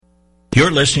You're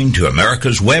listening to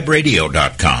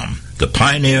America'sWebRadio.com, the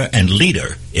pioneer and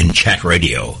leader in chat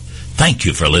radio. Thank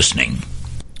you for listening.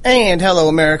 And hello,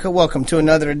 America. Welcome to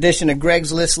another edition of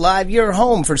Greg's List Live, your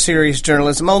home for serious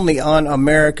journalism, only on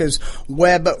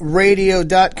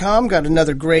America'sWebRadio.com. Got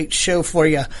another great show for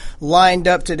you lined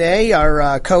up today.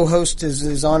 Our co-host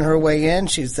is on her way in.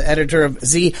 She's the editor of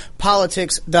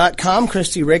ZPolitics.com,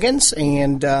 Christy Riggins,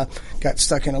 and got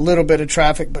stuck in a little bit of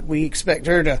traffic, but we expect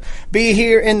her to be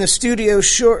here in the studio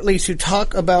shortly to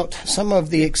talk about some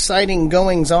of the exciting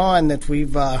goings-on that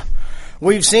we've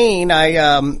seen.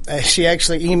 She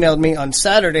actually emailed me on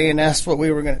Saturday and asked what we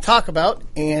were going to talk about,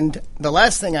 and the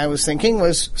last thing I was thinking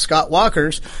was Scott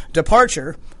Walker's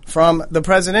departure from the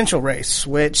presidential race,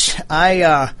 which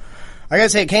I gotta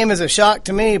say, it came as a shock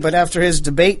to me, but after his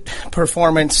debate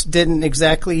performance didn't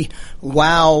exactly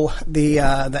wow the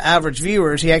average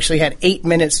viewers. He actually had 8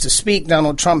 minutes to speak.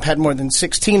 Donald Trump had more than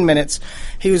 16 minutes.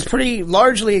 He was pretty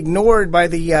largely ignored by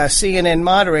the CNN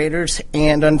moderators,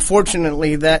 and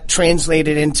unfortunately that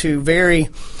translated into very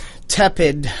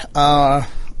tepid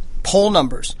poll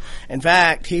numbers. In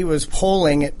fact, he was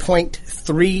polling at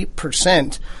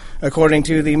 0.3%, according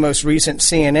to the most recent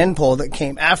CNN poll that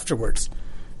came afterwards.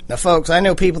 Now, folks, I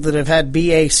know people that have had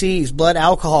BACs, blood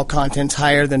alcohol contents,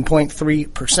 higher than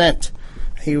 0.3%.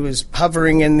 He was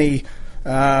hovering in the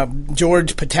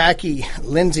George Pataki,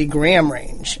 Lindsey Graham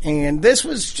range. And this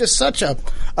was just such a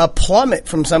plummet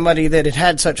from somebody that had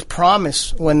had such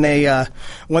promise when they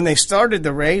started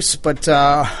the race. But,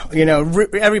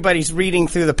 everybody's reading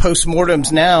through the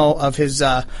postmortems now of his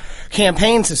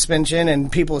campaign suspension, and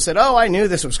people said, "Oh, I knew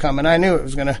this was coming. I knew it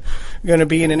was going to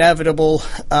be an inevitable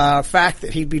fact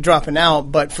that he'd be dropping out."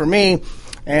 But for me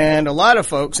and a lot of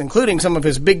folks, including some of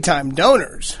his big-time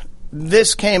donors,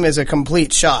 this came as a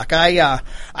complete shock. I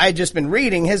had just been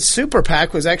reading his super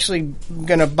PAC was actually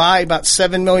going to buy about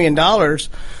 $7 million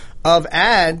of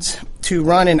ads to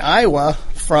run in Iowa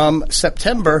from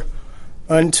September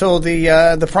until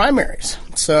the primaries.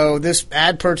 So this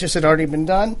ad purchase had already been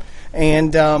done,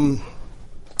 and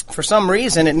for some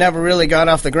reason it never really got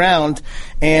off the ground,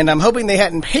 and I'm hoping they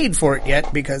hadn't paid for it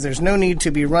yet, because there's no need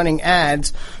to be running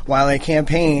ads while a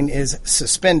campaign is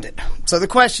suspended. So the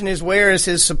question is, where is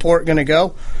his support going to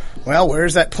go? Well, where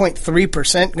is that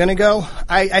 0.3% going to go?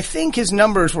 I think his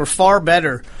numbers were far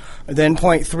better than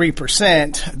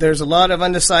 0.3%. There's a lot of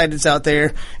undecideds out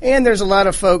there, and there's a lot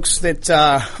of folks that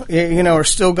are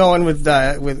still going with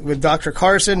Dr.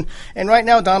 Carson, and right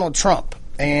now Donald Trump.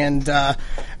 And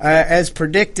as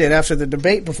predicted after the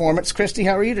debate performance, Christy,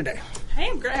 how are you today? Hey,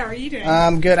 I'm great. How are you doing?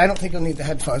 I'm good. I don't think you'll need the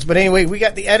headphones. But anyway, we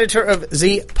got the editor of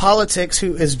Z Politics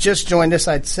who has just joined us.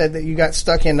 I said that you got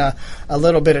stuck in a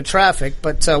little bit of traffic,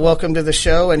 but welcome to the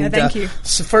show. And thank you.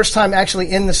 It's the first time actually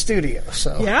in the studio.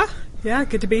 So Yeah,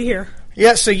 good to be here.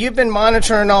 Yeah, so you've been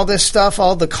monitoring all this stuff,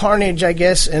 all the carnage, I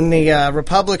guess, in the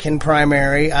Republican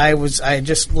primary. I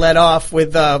just led off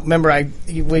with, remember,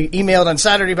 we emailed on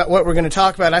Saturday about what we're going to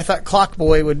talk about. I thought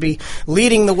Clockboy would be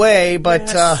leading the way, but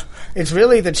yes. It's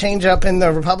really the change up in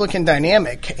the Republican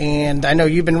dynamic, and I know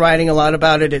you've been writing a lot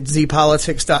about it at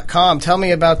zpolitics.com. Tell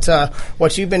me about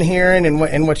what you've been hearing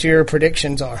and what your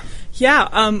predictions are.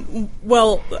 Yeah,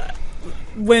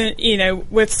 when,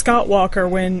 with Scott Walker,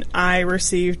 when I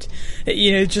received,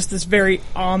 just this very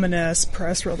ominous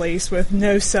press release with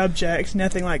no subject,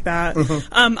 nothing like that,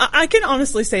 I can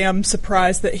honestly say I'm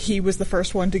surprised that he was the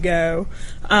first one to go,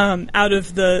 out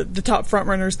of the top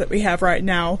frontrunners that we have right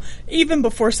now, even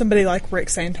before somebody like Rick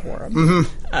Santorum,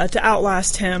 to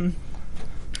outlast him.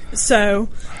 So,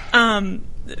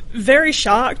 very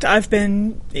shocked. I've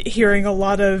been hearing a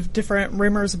lot of different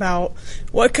rumors about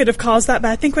what could have caused that, but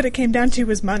I think what it came down to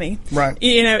was money. Right.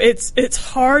 It's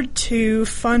hard to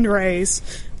fundraise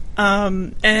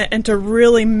and to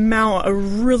really mount a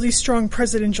really strong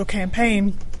presidential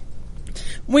campaign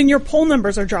when your poll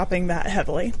numbers are dropping that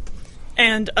heavily.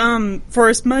 And for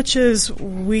as much as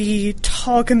we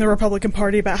talk in the Republican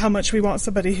Party about how much we want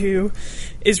somebody who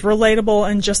is relatable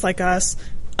and just like us,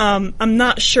 I'm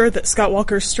not sure that Scott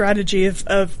Walker's strategy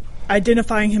of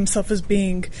identifying himself as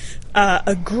being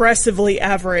aggressively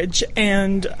average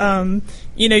and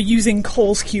using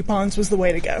Kohl's coupons was the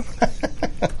way to go.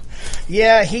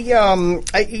 Yeah,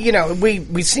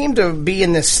 we seem to be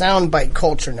in this soundbite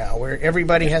culture now where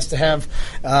everybody has to have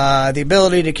the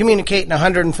ability to communicate in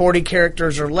 140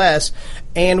 characters or less,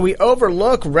 and we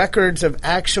overlook records of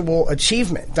actual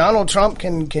achievement. Donald Trump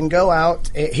can go out.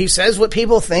 He says what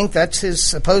people think. That's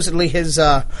supposedly his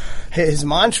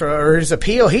mantra or his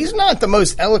appeal. He's not the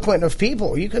most eloquent of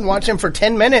people. You can watch him for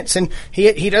 10 minutes and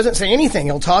he doesn't say anything.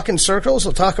 He'll talk in circles.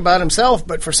 He'll talk about himself,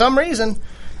 but for some reason,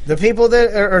 the people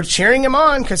that are cheering him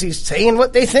on because he's saying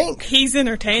what they think. He's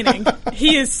entertaining.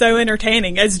 He is so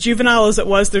entertaining. As juvenile as it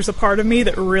was, there's a part of me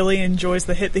that really enjoys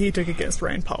the hit that he took against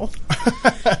Rand Paul.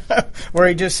 Where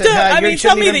he just said,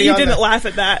 tell me that you didn't laugh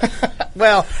at that.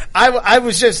 Well, I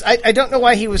was just, I don't know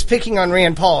why he was picking on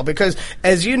Rand Paul, because,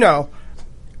 as you know,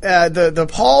 the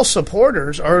Paul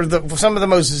supporters are some of the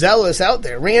most zealous out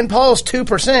there. Rand Paul's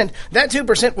 2%. That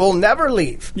 2% will never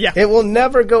leave. Yeah. It will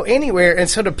never go anywhere. And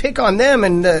so to pick on them,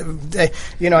 and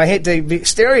I hate to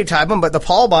stereotype them, but the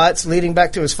Paul bots, leading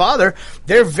back to his father,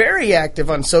 they're very active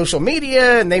on social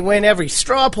media, and they win every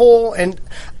straw poll. And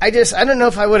I don't know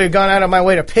if I would have gone out of my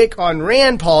way to pick on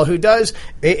Rand Paul, who does,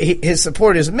 his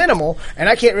support is minimal. And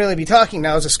I can't really be talking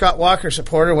now as a Scott Walker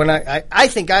supporter when I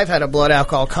think I've had a blood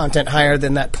alcohol content higher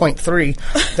than that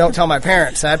 0.3. Don't tell my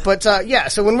parents that. But,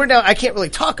 so when we're down, I can't really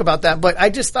talk about that, but I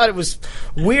just thought it was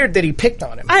weird that he picked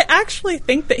on him. I actually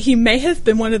think that he may have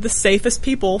been one of the safest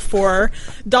people for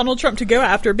Donald Trump to go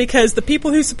after, because the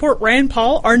people who support Rand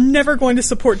Paul are never going to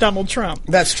support Donald Trump.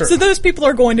 That's true. So those people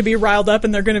are going to be riled up,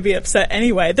 and they're going to be upset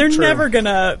anyway. They're never going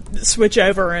to switch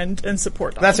over and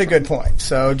support Donald Trump. That's a good point.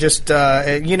 So just,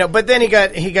 but then he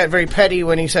got very petty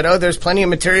when he said, "Oh, there's plenty of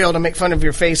material to make fun of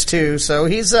your face too." So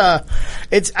he's,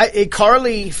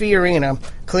 Carly Fiorina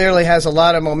clearly has a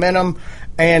lot of momentum,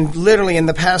 and literally in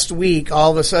the past week,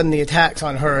 all of a sudden the attacks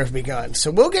on her have begun.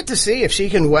 So we'll get to see if she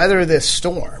can weather this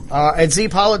storm. At Z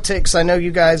Politics, I know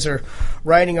you guys are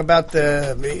writing about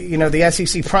the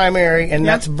SEC primary, and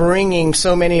that's bringing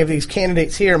so many of these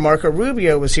candidates here. Marco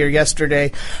Rubio was here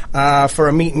yesterday for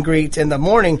a meet and greet in the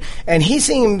morning, and he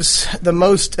seems the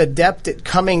most adept at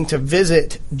coming to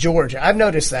visit Georgia. I've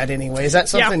noticed that anyway. Is that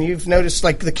something you've noticed?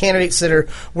 Like the candidates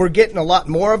we're getting a lot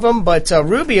more of them, but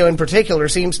Rubio in particular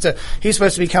he's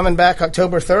supposed to be coming back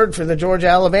October 3rd for the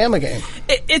Georgia-Alabama game.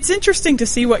 It's interesting to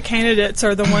see what candidates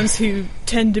are the ones who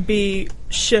tend to be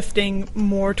shifting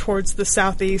more towards the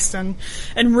southeast and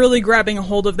really grabbing a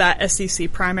hold of that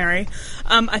SEC primary.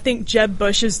 I think Jeb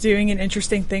Bush is doing an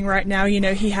interesting thing right now.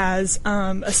 He has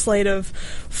a slate of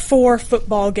 4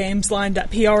 football games lined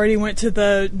up. He already went to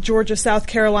the Georgia-South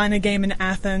Carolina game in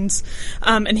Athens,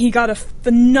 and he got a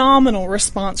phenomenal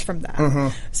response from that. Mm-hmm.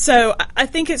 So I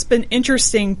think it's been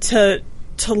interesting to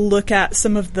look at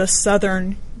some of the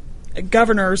southern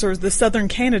governors or the southern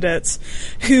candidates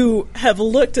who have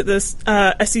looked at this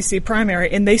SEC primary,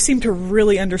 and they seem to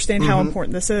really understand how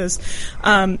important this is.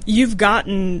 You've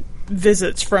gotten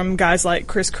visits from guys like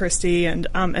Chris Christie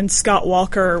and Scott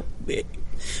Walker.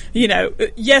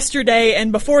 Yesterday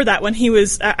and before that, when he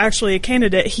was actually a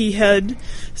candidate, he had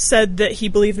said that he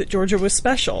believed that Georgia was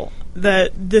special,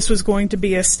 that this was going to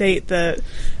be a state that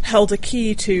held a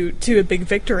key to a big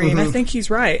victory. And I think he's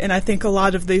right. And I think a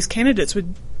lot of these candidates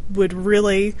would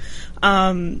really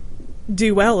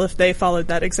do well if they followed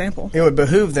that example. It would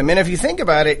behoove them. And if you think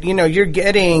about it, you're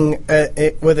getting,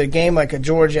 with a game like a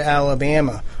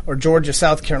Georgia-Alabama or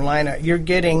Georgia-South Carolina, you're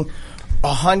getting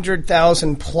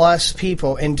 100,000 plus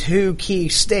people in 2 key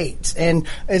states. And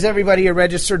is everybody a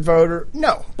registered voter?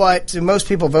 No. But do most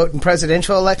people vote in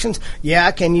presidential elections?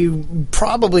 Yeah. Can you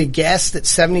probably guess that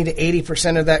 70 to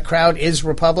 80% of that crowd is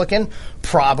Republican?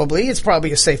 Probably. It's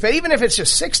probably a safe bet. Even if it's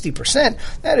just 60%,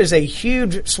 that is a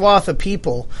huge swath of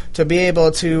people to be able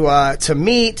to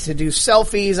meet, to do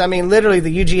selfies. I mean, literally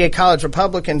the UGA College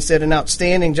Republicans did an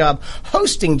outstanding job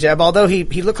hosting Jeb, although he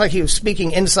looked like he was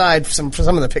speaking inside for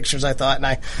some of the pictures, I thought. And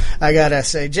I gotta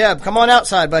say, Jeb, come on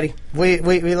outside, buddy. We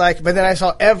like. But then I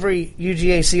saw every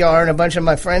UGA CR and a bunch of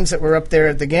my friends that were up there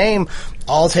at the game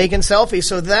all taking selfies.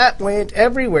 So that went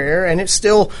everywhere, and it's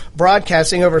still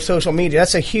broadcasting over social media.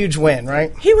 That's a huge win,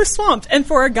 right? He was swamped. And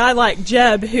for a guy like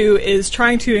Jeb, who is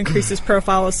trying to increase his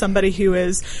profile as somebody who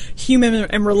is human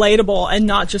and relatable and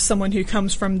not just someone who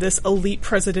comes from this elite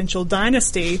presidential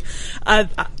dynasty,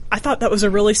 I thought that was a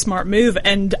really smart move.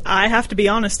 And I have to be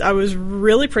honest, I was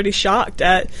really pretty shocked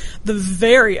at the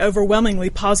very overwhelmingly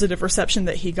positive reception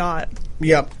that he got.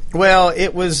 Yep. Well,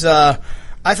 it was...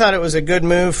 I thought it was a good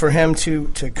move for him to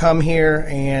come here,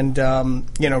 and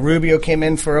Rubio came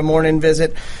in for a morning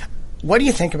visit. What do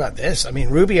you think about this? I mean,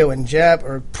 Rubio and Jeb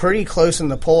are pretty close in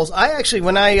the polls. I actually,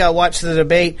 when I watched the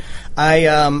debate,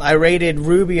 I rated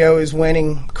Rubio as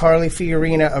winning, Carly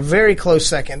Fiorina a very close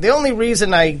second. The only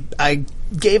reason I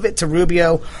gave it to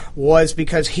Rubio was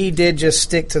because he did just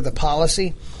stick to the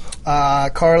policy.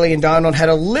 Carly and Donald had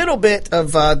a little bit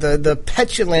of the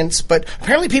petulance, but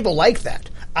apparently people like that.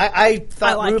 I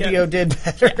thought Rubio did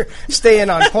better staying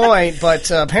on point, but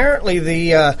apparently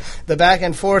the back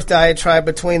and forth diatribe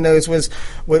between those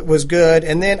was good.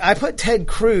 And then I put Ted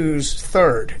Cruz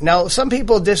third. Now, some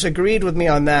people disagreed with me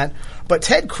on that, But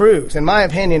Ted Cruz, in my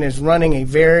opinion, is running a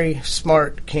very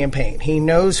smart campaign. He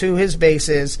knows who his base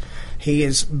is. He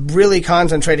is really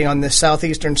concentrating on this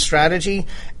Southeastern strategy,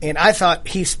 and I thought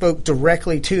he spoke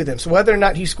directly to them. So whether or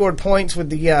not he scored points with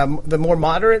the more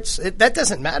moderates, that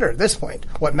doesn't matter at this point.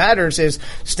 What matters is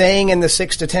staying in the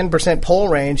 6 to 10% poll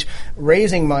range,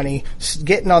 raising money,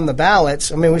 getting on the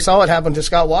ballots. I mean, we saw what happened to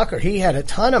Scott Walker. He had a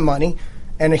ton of money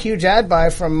and a huge ad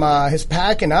buy from his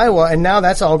PAC in Iowa, and now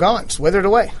that's all gone. It's withered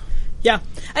away. Yeah.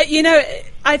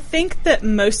 I think that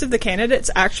most of the candidates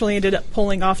actually ended up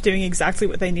pulling off doing exactly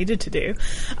what they needed to do.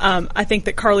 I think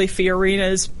that Carly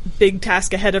Fiorina's big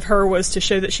task ahead of her was to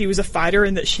show that she was a fighter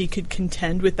and that she could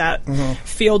contend with that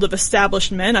field of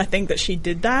established men. I think that she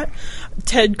did that.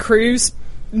 Ted Cruz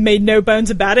made no bones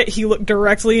about it. He looked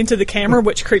directly into the camera,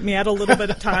 which creeped me out a little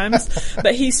bit at times.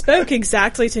 But he spoke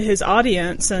exactly to his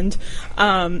audience, and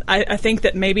I think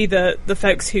that maybe the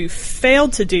folks who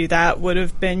failed to do that would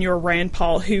have been your Rand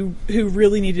Paul, who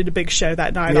really needed a big show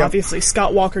that night. Yep. Obviously,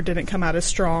 Scott Walker didn't come out as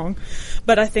strong.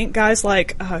 But I think guys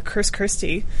like Chris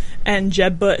Christie and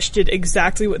Jeb Bush did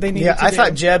exactly what they needed to do. Yeah, I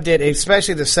thought Jeb did,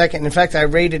 especially the second. In fact, I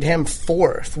rated him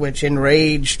 4th, which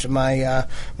enraged my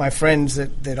friends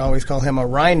that always call him a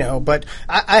rhino. But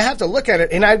I have to look at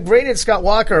it, and I rated Scott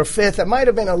Walker a 5th. That might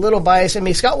have been a little biased in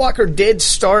me. Scott Walker did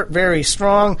start very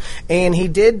strong, and he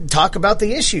did talk about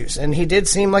the issues, and he did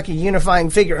seem like a unifying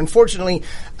figure. Unfortunately,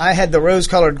 I had the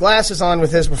rose-colored glasses on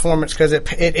with his performance because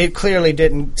it clearly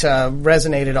didn't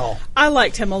resonate at all. I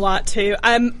liked him a lot too.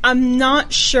 I'm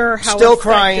not sure how still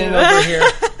crying over here.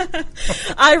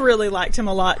 I really liked him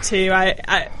a lot too.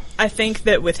 I think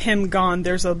that with him gone,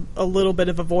 there's a little bit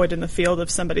of a void in the field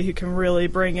of somebody who can really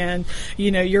bring in,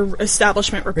 your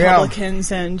establishment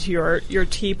Republicans and your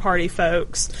Tea Party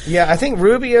folks. Yeah, I think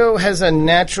Rubio has a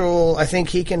natural. I think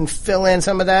he can fill in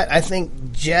some of that. I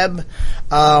think Jeb.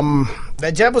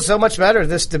 That Jeb was so much better.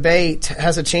 This debate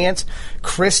has a chance.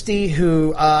 Christie,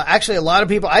 who actually a lot of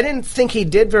people, I didn't think he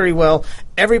did very well.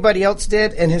 Everybody else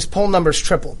did, and his poll numbers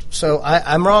tripled. So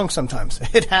I'm wrong sometimes.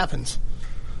 It happens.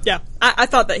 Yeah, I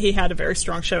thought that he had a very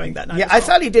strong showing that night. Yeah, I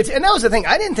thought he did. And that was the thing.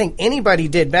 I didn't think anybody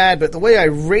did bad, but the way I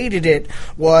rated it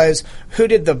was who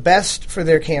did the best for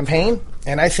their campaign.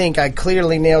 And I think I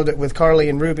clearly nailed it with Carly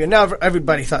and Rubio. Now,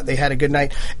 everybody thought they had a good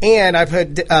night. And I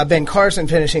put Ben Carson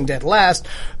finishing dead last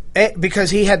because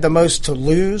he had the most to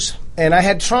lose. And I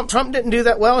had Trump. Trump didn't do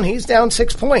that well, and he's down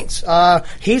 6 points.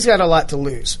 He's got a lot to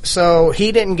lose. So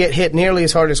he didn't get hit nearly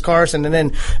as hard as Carson. And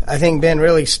then I think Ben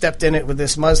really stepped in it with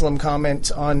this Muslim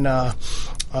comment on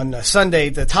Sunday,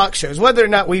 the talk shows. Whether or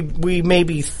not we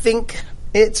maybe think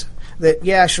it,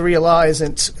 that, Sharia law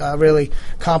isn't really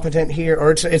competent here,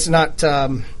 or it's not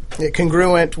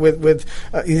congruent with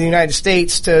the United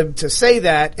States to say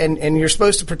that, and you're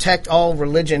supposed to protect all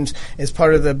religions as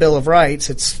part of the Bill of Rights.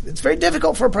 It's very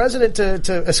difficult for a president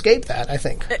to escape that, I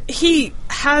think. He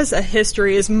has a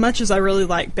history, as much as I really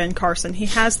like Ben Carson, he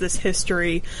has this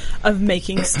history of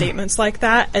making statements like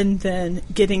that and then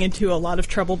getting into a lot of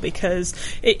trouble because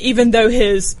even though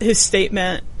his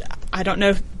statement, I don't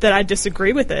know that I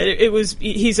disagree with it.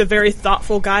 He's a very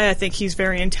thoughtful guy. I think he's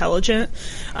very intelligent.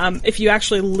 If you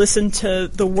actually listen to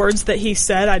the words that he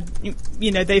said,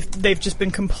 they've just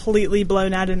been completely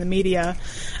blown out in the media.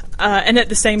 And at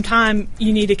the same time,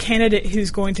 you need a candidate who's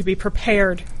going to be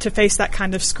prepared to face that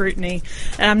kind of scrutiny.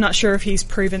 And I'm not sure if he's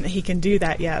proven that he can do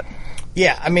that yet.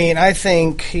 Yeah, I mean, I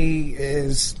think he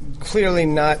is clearly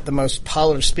not the most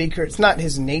polished speaker. It's not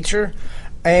his nature.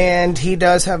 And he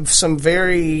does have some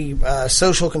very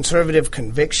social conservative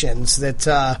convictions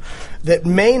that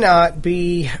may not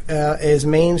be as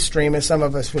mainstream as some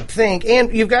of us would think.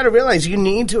 And you've got to realize you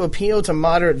need to appeal to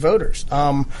moderate voters.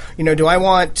 Do I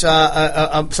want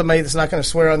somebody that's not going to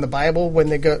swear on the Bible when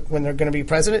they're going to be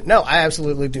president? No, I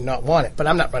absolutely do not want it. But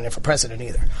I'm not running for president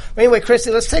either. But anyway,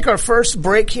 Christy, let's take our first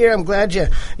break here. I'm glad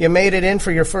you made it in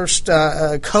for your first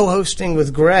co-hosting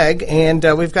with Greg, and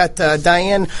we've got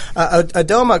Diane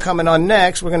Adoma coming on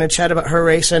next. We're going to chat about her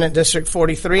race in District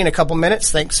 43 in a couple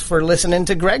minutes. Thanks for listening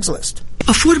to Greg's List.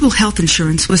 Affordable health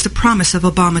insurance was the promise of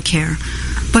Obamacare,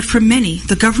 but for many,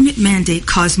 the government mandate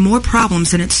caused more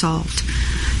problems than it solved.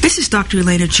 This is Dr.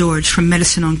 Elena George from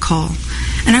Medicine on Call,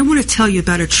 and I want to tell you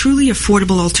about a truly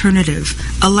affordable alternative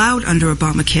allowed under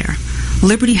Obamacare,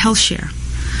 Liberty HealthShare.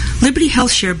 Liberty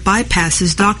HealthShare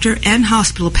bypasses doctor and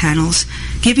hospital panels,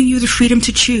 giving you the freedom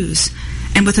to choose.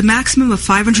 And with a maximum of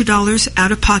 $500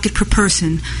 out-of-pocket per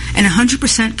person and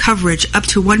 100% coverage up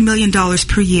to $1 million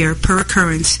per year per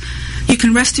occurrence, you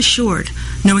can rest assured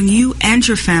knowing you and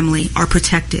your family are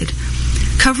protected.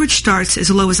 Coverage starts as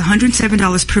low as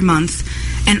 $107 per month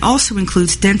and also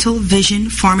includes dental, vision,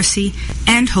 pharmacy,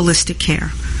 and holistic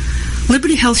care.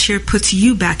 Liberty HealthShare puts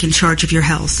you back in charge of your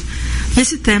health.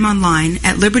 Visit them online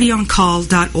at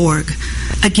libertyoncall.org.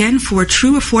 Again, for a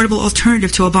true affordable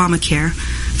alternative to Obamacare,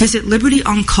 visit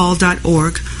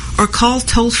libertyoncall.org or call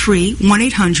toll-free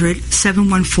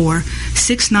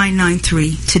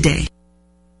 1-800-714-6993 today.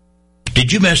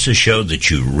 Did you miss a show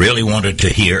that you really wanted to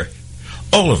hear?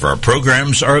 All of our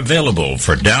programs are available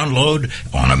for download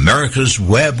on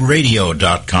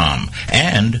americaswebradio.com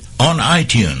and on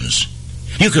iTunes.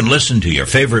 You can listen to your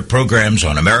favorite programs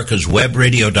on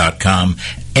americaswebradio.com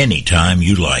anytime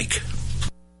you like.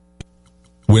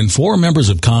 When 4 members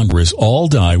of Congress all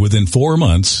die within 4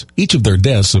 months, each of their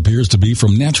deaths appears to be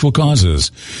from natural causes.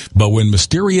 But when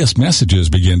mysterious messages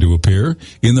begin to appear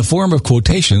in the form of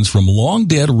quotations from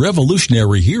long-dead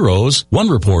revolutionary heroes, one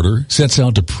reporter sets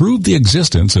out to prove the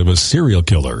existence of a serial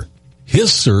killer.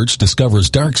 His search discovers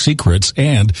dark secrets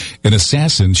and an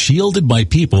assassin shielded by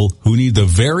people who need the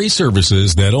very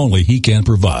services that only he can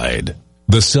provide.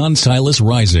 The Sun Silas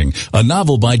Rising, a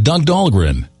novel by Doug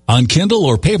Dahlgren, on Kindle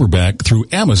or paperback through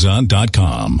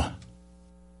Amazon.com.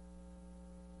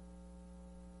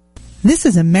 This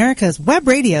is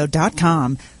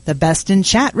americaswebradio.com, the best in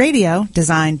chat radio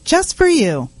designed just for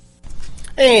you.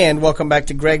 And welcome back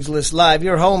to Greg's List Live,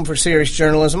 your home for serious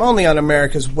journalism, only on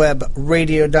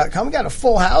americaswebradio.com. We got a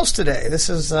full house today. This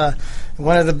is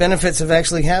one of the benefits of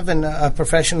actually having a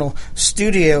professional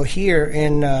studio here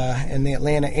in the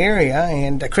Atlanta area.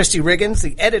 And Christy Riggins,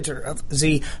 the editor of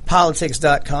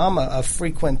ZPolitics.com, a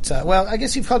frequent, well, I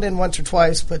guess you've called in once or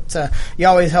twice, but you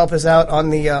always help us out on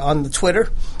the Twitter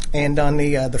and on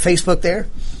the Facebook there.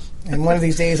 And one of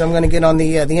these days, I'm going to get on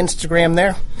the Instagram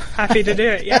there. Happy to do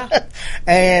it, yeah.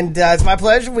 And it's my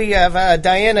pleasure. We have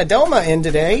Diana Doma in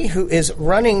today, who is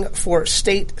running for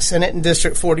State Senate in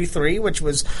District 43, which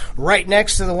was right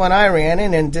next to the one I ran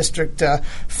in District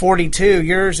 42.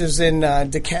 Yours is in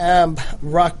DeKalb,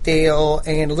 Rockdale,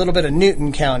 and a little bit of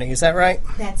Newton County. Is that right?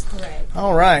 That's correct.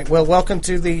 All right. Well, welcome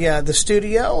to the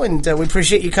studio, and we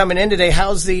appreciate you coming in today.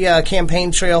 How's the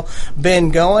campaign trail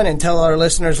been going? And tell our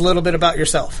listeners a little bit about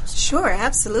yourself. Sure,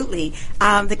 absolutely.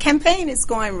 The campaign is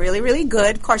going really, really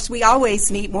good. Of course, we always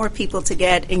need more people to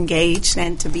get engaged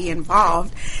and to be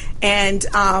involved. And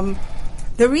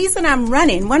the reason I'm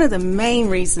running, one of the main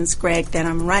reasons, Greg, that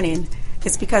I'm running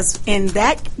is because in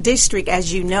that district,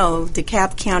 as you know,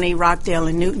 DeKalb County, Rockdale,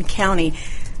 and Newton County,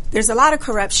 there's a lot of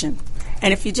corruption.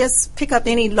 And if you just pick up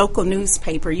any local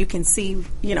newspaper, you can see,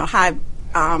 how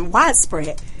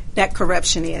widespread that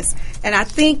corruption is. And I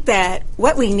think that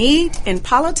what we need in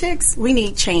politics, we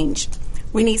need change.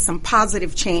 We need some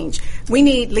positive change. We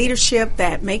need leadership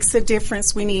that makes a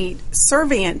difference. We need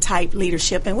servant-type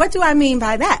leadership. And what do I mean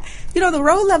by that? The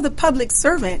role of the public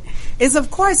servant is,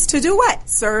 of course, to do what?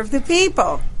 Serve the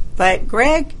people. But,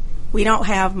 Greg, we don't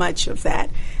have much of that.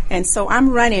 And so I'm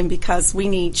running because we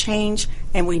need change,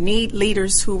 and we need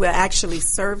leaders who will actually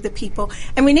serve the people.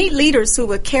 And we need leaders who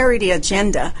will carry the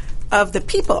agenda of the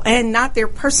people and not their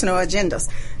personal agendas.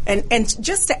 And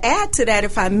just to add to that,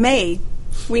 if I may,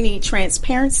 we need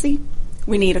transparency,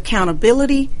 we need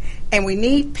accountability, and we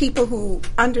need people who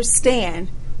understand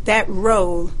that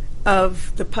role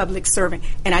of the public servant.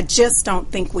 And I just don't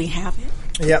think we have it.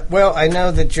 Yeah, well, I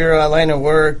know that your line of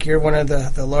work, you're one of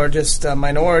the largest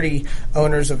minority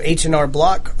owners of H&R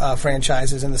Block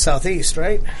franchises in the Southeast,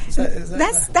 right?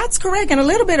 That's correct, and a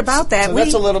little bit about that. So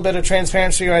that's a little bit of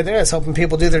transparency right there. It's helping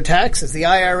people do their taxes. The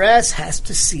IRS has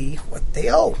to see what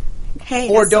they owe.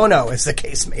 Or don't owe, as the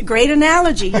case may be. Great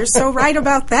analogy. You're so right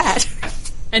about that.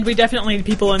 And we definitely need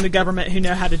people in the government who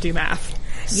know how to do math.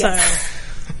 Yes. So.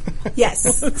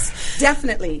 Yes,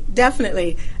 definitely.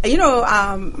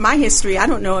 My history, I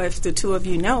don't know if the two of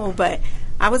you know, but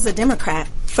I was a Democrat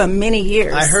for many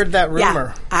years. I heard that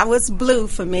rumor. Yeah, I was blue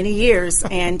for many years.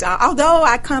 And although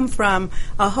I come from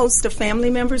a host of family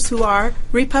members who are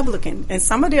Republican, and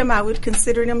some of them I would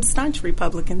consider them staunch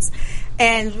Republicans.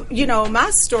 And, my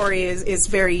story is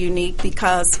very unique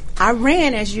because I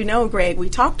ran, as you know, Greg, we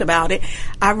talked about it,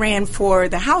 I ran for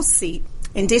the House seat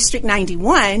in District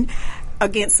 91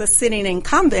 against a sitting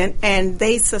incumbent, and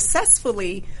they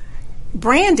successfully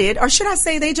branded, or should I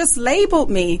say they just labeled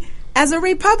me as a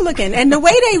Republican. And the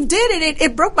way they did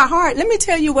it broke my heart. Let me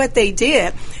tell you what they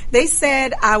did. They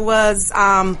said I was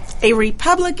a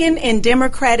Republican in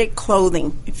Democratic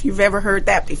clothing, if you've ever heard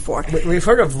that before. We've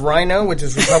heard of Rhino, which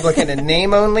is Republican in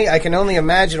name only. I can only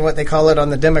imagine what they call it on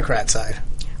the Democrat side.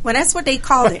 Well, that's what they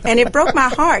called it, and it broke my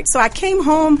heart. So I came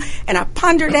home, and I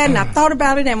pondered that, and I thought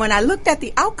about it, and when I looked at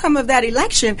the outcome of that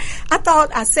election,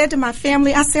 I said to my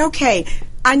family, okay,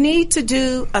 I need to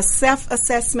do a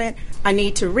self-assessment. I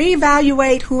need to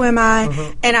reevaluate who am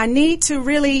I, and I need to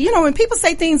really, when people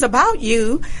say things about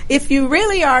you, if you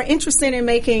really are interested in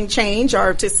making change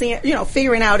or to see,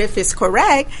 figuring out if it's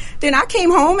correct, then I came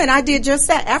home and I did just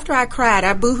that. After I cried,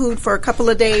 I boo-hooed for a couple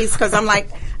of days because I'm like,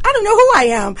 I don't know who I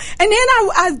am. And then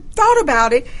I thought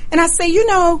about it, and I say,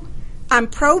 I'm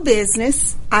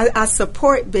pro-business. I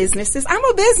support businesses. I'm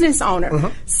a business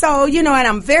owner. So, and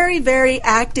I'm very, very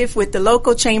active with the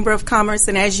local Chamber of Commerce.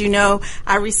 And as you know,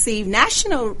 I received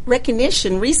national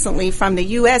recognition recently from the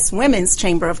U.S. Women's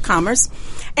Chamber of Commerce.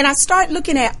 And I start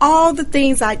looking at all the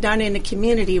things I've done in the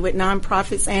community with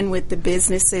nonprofits and with the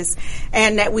businesses,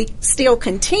 and that we still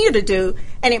continue to do.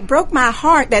 And it broke my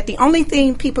heart that the only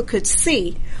thing people could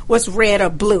see was red or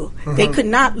blue. They could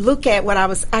not look at what I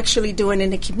was actually doing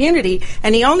in the community.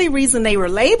 And the only reason they were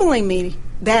labeling me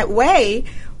that way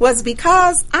was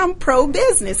because I'm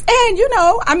pro-business. And,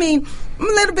 a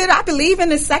little bit, I believe in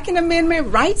the Second Amendment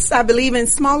rights. I believe in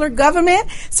smaller government.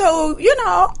 So,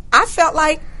 I felt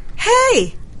like,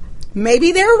 hey,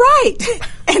 maybe they're right.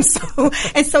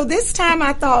 And so this time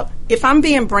I thought, if I'm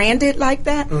being branded like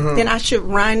that, then I should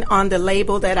run on the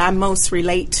label that I most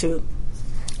relate to.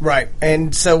 Right.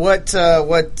 And so what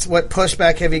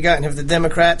pushback have you gotten? Have the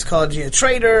Democrats called you a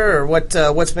traitor, or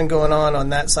what's been going on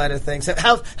that side of things?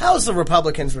 How's the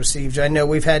Republicans received you? I know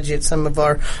we've had you at some of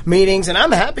our meetings, and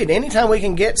I'm happy to anytime we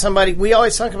can get somebody. We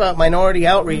always talk about minority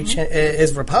outreach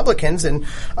as Republicans, and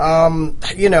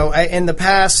in the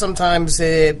past sometimes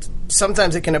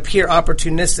it can appear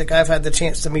opportunistic. I've had the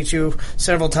chance to meet you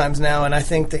several times now, and I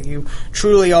think that you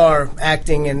truly are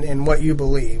acting in what you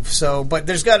believe. So, but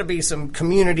there's got to be some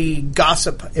community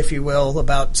gossip, if you will,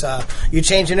 about you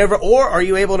changing over, or are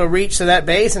you able to reach to that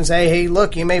base and say, hey,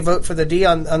 look, you may vote for the D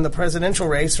on the presidential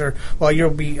race, or, well, you'll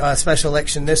be a special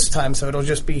election this time, so it'll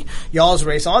just be y'all's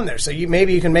race on there. So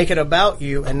maybe you can make it about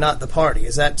you and not the party.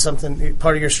 Is that something,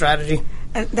 part of your strategy?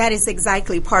 That is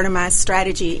exactly part of my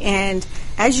strategy. And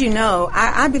as you know,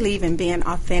 I believe in being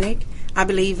authentic. I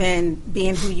believe in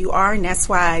being who you are, and that's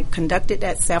why I conducted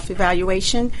that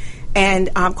self-evaluation. And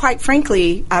quite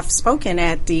frankly, I've spoken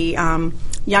at the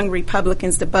Young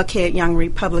Republicans, the Buckhead Young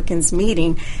Republicans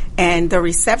meeting, and the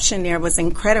reception there was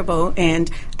incredible.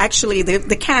 And actually,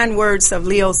 the kind words of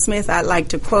Leo Smith I'd like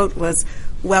to quote was,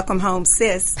 "Welcome home,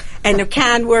 sis." And the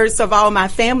kind words of all my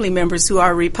family members who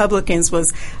are Republicans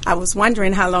was, I was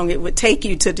wondering how long it would take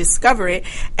you to discover it.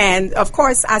 And, of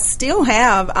course, I still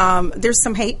have, there's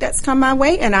some hate that's come my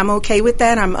way, and I'm okay with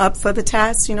that. I'm up for the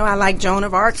task. I like Joan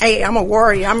of Arc. Hey, I'm a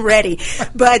warrior. I'm ready.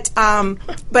 But a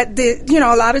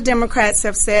lot of Democrats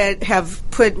have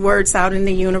put words out in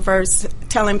the universe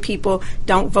telling people,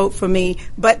 don't vote for me.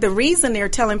 But the reason they're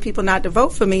telling people not to vote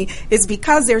for me is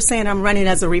because they're saying I'm running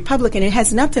as a Republican. It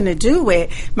has nothing to do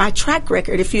with my track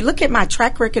record. If you look at my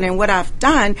track record and what I've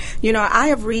done, I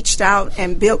have reached out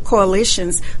and built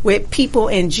coalitions with people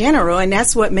in general, and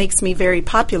that's what makes me very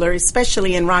popular,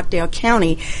 especially in Rockdale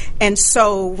County. And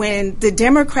so when the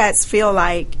Democrats feel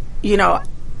like,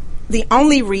 the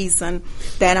only reason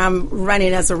that I'm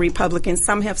running as a Republican,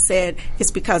 some have said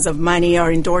it's because of money or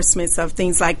endorsements of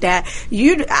things like that.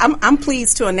 I'm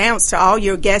pleased to announce to all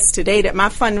your guests today that my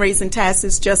fundraising task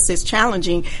is just as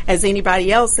challenging as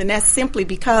anybody else, and that's simply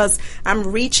because I'm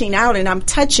reaching out and I'm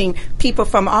touching people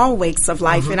from all walks of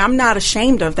life, and I'm not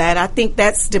ashamed of that. I think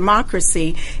that's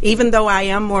democracy. Even though I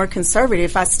am more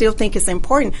conservative, I still think it's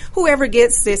important. Whoever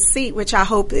gets this seat, which I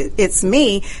hope it's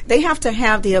me, they have to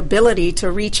have the ability to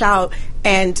reach out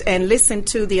and listen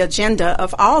to the agenda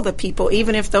of all the people,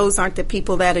 even if those aren't the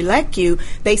people that elect you.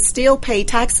 They still pay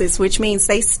taxes, which means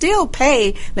they still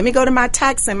pay. Let me go to my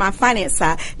tax and my finance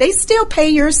side. They still pay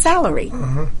your salary.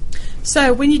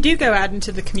 So when you do go out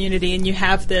into the community and you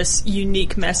have this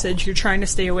unique message, you're trying to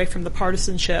stay away from the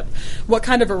partisanship, what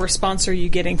kind of a response are you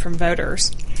getting from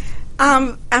voters?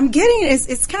 I'm getting,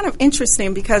 it's kind of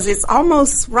interesting because it's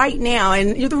almost right now,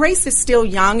 and the race is still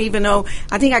young, even though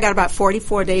I think I got about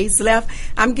 44 days left.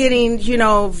 I'm getting,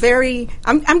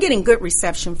 I'm getting good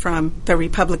reception from the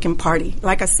Republican Party.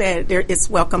 Like I said, it's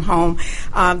welcome home.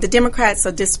 The Democrats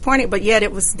are disappointed, but yet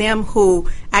it was them who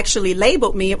actually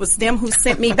labeled me. It was them who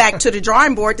sent me back to the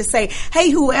drawing board to say,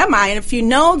 hey, who am I? And if you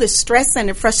know the stress and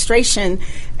the frustration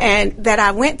and that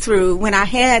I went through when I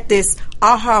had this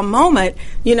aha moment,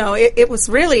 it was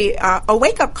really a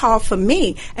wake-up call for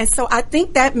me. And so I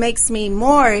think that makes me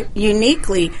more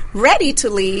uniquely ready to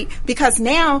lead, because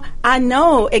now I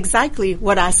know exactly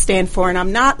what I stand for. And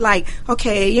I'm not like,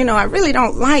 okay, I really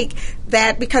don't like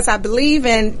that because I believe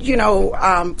in,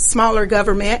 smaller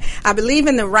government. I believe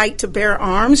in the right to bear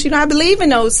arms. I believe in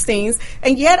those things.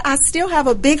 And yet I still have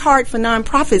a big heart for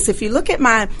nonprofits. If you look at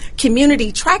my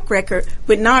community track record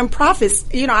with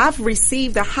nonprofits, I've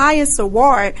received the highest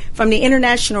award from the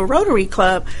International Rotary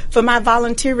Club for my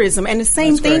volunteerism, and the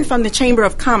same thing from the Chamber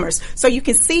of Commerce. So you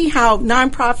can see how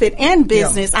nonprofit and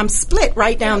business, I'm split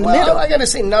right down the middle. I got to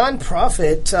say,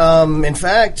 nonprofit, in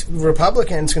fact,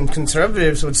 Republicans and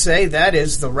conservatives would say that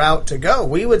is the route to go.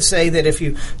 We would say that if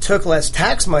you took less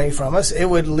tax money from us, it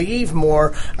would leave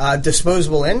more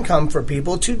disposable income for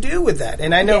people to do with that.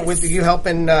 And I know with you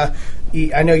helping,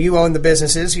 I know you own the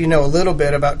businesses, you know a little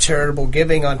bit about charitable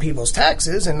giving on people's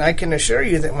taxes, and I can assure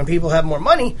you that when people have more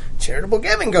money, charitable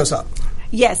giving goes up.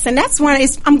 Yes, and that's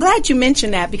I'm glad you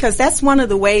mentioned that, because that's one of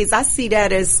the ways I see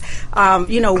that as,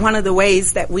 one of the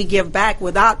ways that we give back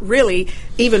without really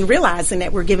even realizing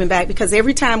that we're giving back, because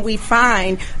every time we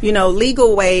find,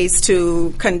 legal ways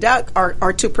to conduct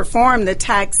or to perform the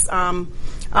tax,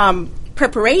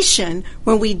 preparation,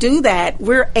 when we do that,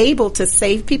 we're able to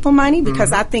save people money,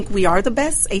 because I think we are the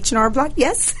best. H&R Block,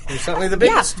 yes. We're certainly the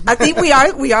biggest. Yeah, I think we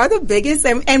are the biggest.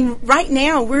 And right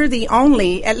now, we're the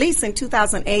only, at least in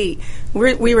 2008,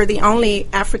 we were the only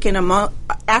African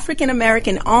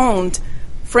American owned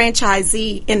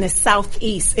franchisee in the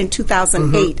Southeast in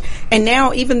 2008. And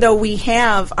now, even though we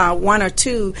have one or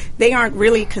two, they aren't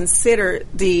really considered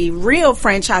the real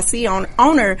franchisee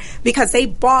owner, because they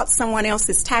bought someone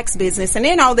else's tax business, and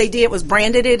then all they did was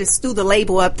branded it and threw the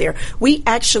label up there. We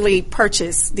actually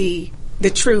purchased the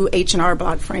true H&R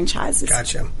Block franchises.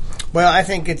 Gotcha. Well, I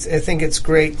think it's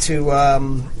great to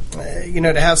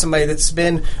to have somebody that's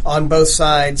been on both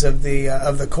sides of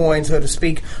the coin, so to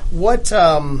speak. What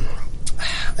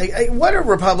are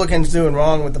Republicans doing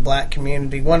wrong with the black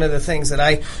community? One of the things that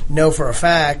I know for a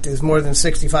fact is more than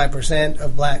 65%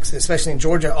 of blacks, especially in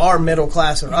Georgia, are middle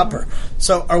class or upper.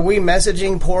 So are we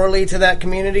messaging poorly to that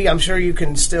community? I'm sure you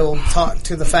can still talk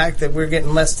to the fact that we're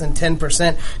getting less than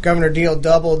 10%. Governor Deal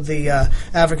doubled the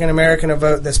African-American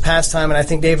vote this past time, and I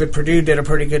think David Perdue did a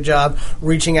pretty good job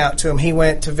reaching out to him. He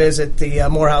went to visit the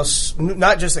Morehouse,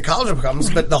 not just the College of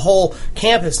Republicans, but the whole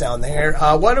campus down there.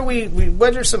 What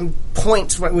are some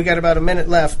points? We got about a minute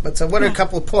left, but so what are a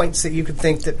couple of points that you could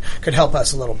think that could help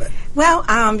us a little bit? Well,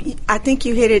 I think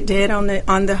you hit it dead on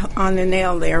the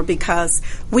nail there, because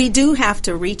we do have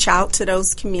to reach out to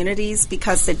those communities,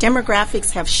 because the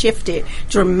demographics have shifted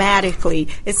dramatically,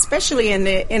 especially in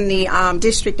the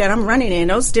district that I'm running in.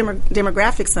 Those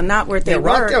demographics are not where they were.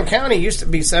 Rockdale County used to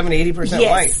be 70-80%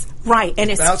 white. Right, and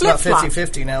it's Now flip-flop. it's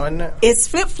about 50-50 now, isn't it? It's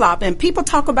flip-flop, and people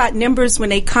talk about numbers when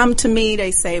they come to me.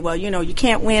 They say, well, you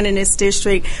can't win in this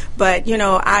district, but,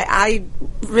 I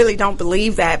really don't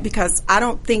believe that, because I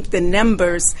don't think the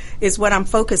numbers is what I'm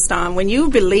focused on. When you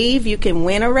believe you can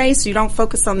win a race, you don't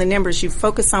focus on the numbers. You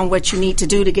focus on what you need to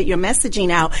do to get your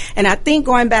messaging out. And I think,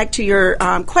 going back to your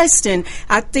question,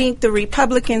 I think the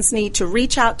Republicans need to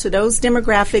reach out to those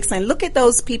demographics and look at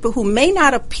those people who may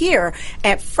not appear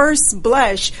at first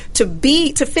blush to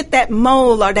fit that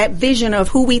mold or that vision of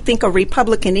who we think a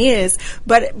Republican is,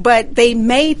 but they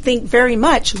may think very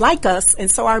much like us,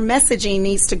 and so our messaging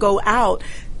needs to go out.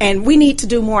 And we need to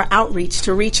do more outreach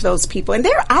to reach those people. And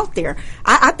they're out there.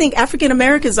 I think African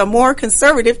Americans are more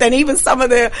conservative than even some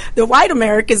of the white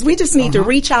Americans. We just need to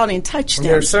reach out and touch them.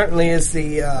 There certainly is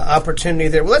the opportunity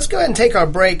there. Well, let's go ahead and take our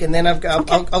break, and then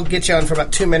I'll get you on for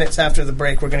about 2 minutes after the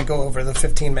break. We're going to go over the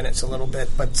 15 minutes a little bit.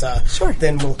 But sure.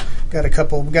 Then we've got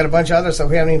a bunch of other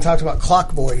stuff. We haven't even talked about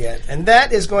Clock Boy yet. And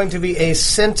that is going to be a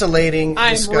scintillating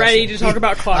discussion. I'm ready to talk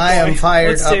about Clock Boy. I am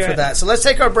fired up for that. So let's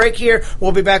take our break here.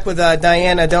 We'll be back with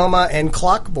Diana Doma and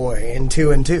Clock Boy in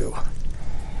 2 and 2.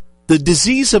 The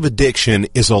disease of addiction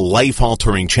is a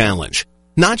life-altering challenge,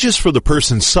 not just for the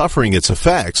person suffering its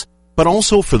effects, but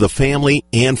also for the family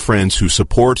and friends who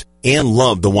support and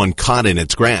love the one caught in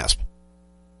its grasp.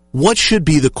 What should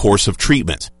be the course of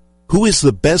treatment? Who is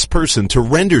the best person to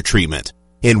render treatment?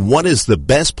 And what is the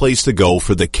best place to go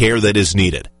for the care that is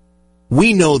needed?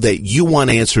 We know that you want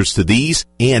answers to these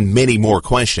and many more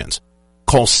questions.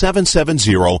 Call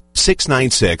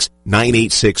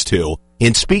 770-696-9862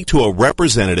 and speak to a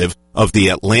representative of the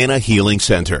Atlanta Healing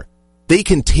Center. They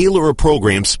can tailor a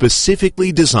program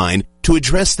specifically designed to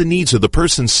address the needs of the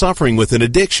person suffering with an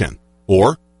addiction,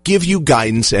 or give you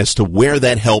guidance as to where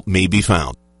that help may be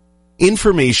found.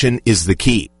 Information is the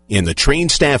key, and the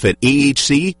trained staff at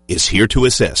AHC is here to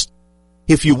assist.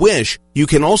 If you wish, you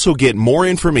can also get more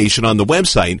information on the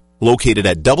website located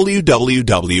at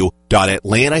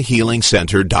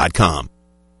www.atlantahealingcenter.com.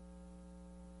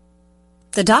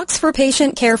 The Docs for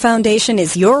Patient Care Foundation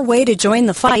is your way to join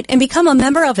the fight and become a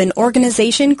member of an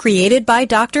organization created by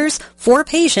doctors for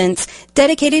patients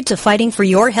dedicated to fighting for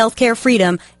your healthcare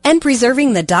freedom and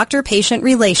preserving the doctor-patient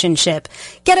relationship.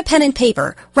 Get a pen and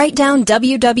paper. Write down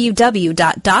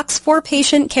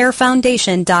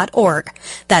www.docsforpatientcarefoundation.org.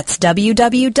 That's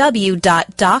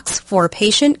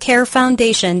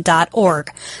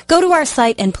www.docsforpatientcarefoundation.org. Go to our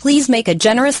site and please make a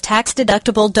generous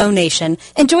tax-deductible donation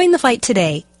and join the fight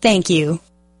today. Thank you.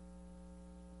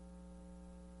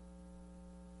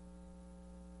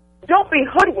 Don't be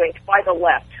hoodwinked by the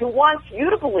left, who wants you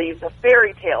to believe the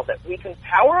fairy tale that we can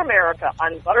power America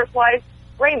on butterflies,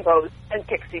 rainbows, and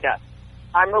pixie dust.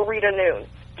 I'm Marita Noon.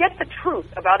 Get the truth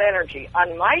about energy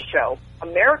on my show,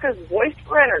 America's Voice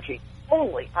for Energy,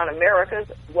 only on America's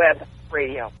Web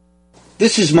Radio.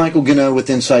 This is Michael Gano with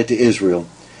Insight to Israel.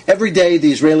 Every day,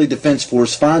 the Israeli Defense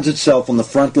Force finds itself on the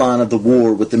front line of the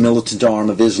war with the militant arm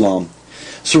of Islam.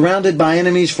 Surrounded by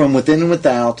enemies from within and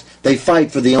without, they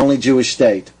fight for the only Jewish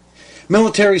state.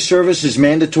 Military service is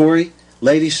mandatory,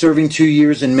 ladies serving 2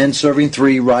 years and men serving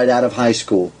 3 right out of high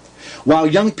school. While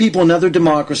young people in other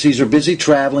democracies are busy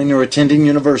traveling or attending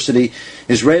university,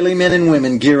 Israeli men and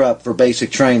women gear up for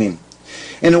basic training.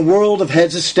 In a world of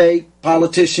heads of state,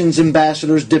 politicians,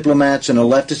 ambassadors, diplomats, and a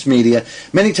leftist media,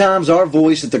 many times our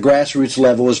voice at the grassroots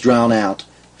level is drowned out.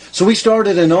 So we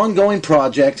started an ongoing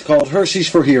project called Hershey's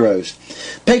for Heroes.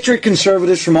 Patriot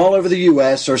conservatives from all over the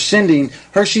U.S. are sending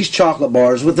Hershey's chocolate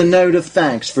bars with a note of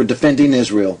thanks for defending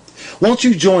Israel. Won't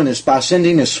you join us by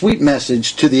sending a sweet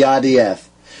message to the IDF?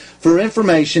 For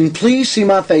information, please see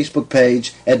my Facebook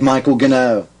page at Michael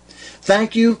Gano.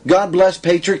 Thank you, God bless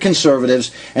Patriot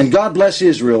conservatives, and God bless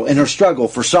Israel in her struggle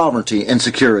for sovereignty and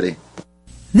security.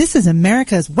 This is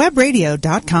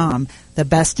America'sWebRadio.com, the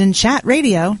best in chat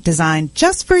radio designed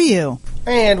just for you.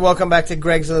 And welcome back to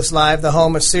Greg's List Live, the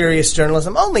home of serious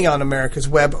journalism, only on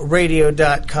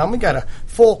America'sWebRadio.com. We got a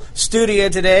full studio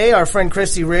today. Our friend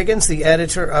Christy Riggins, the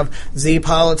editor of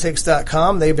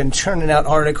ZPolitics.com. They've been churning out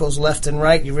articles left and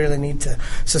right. You really need to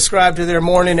subscribe to their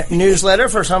morning newsletter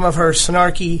for some of her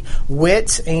snarky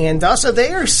wit. And also,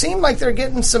 they seem like they're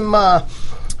getting some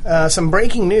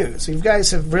breaking news. You guys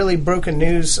have really broken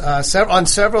news on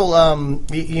several,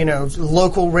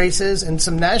 local races and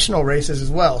some national races as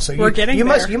well. So you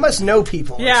must know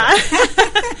people. Yeah,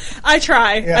 I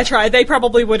try. Yeah. I try. They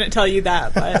probably wouldn't tell you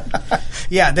that, but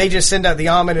yeah, they just send out the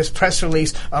ominous press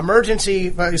release.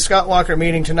 Emergency Scott Walker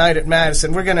meeting tonight at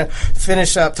Madison. We're going to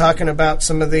finish up talking about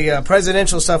some of the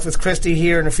presidential stuff with Christy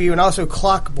here in a few, and also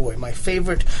Clock Boy, my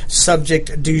favorite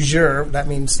subject du jour. That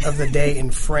means of the day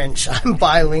in French. I'm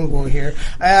bilingual here.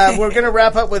 We're going to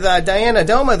wrap up with Diana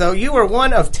Doma, though. You are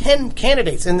one of 10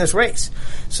 candidates in this race,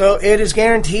 so it is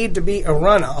guaranteed to be a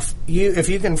runoff. If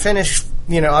you can finish,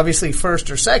 obviously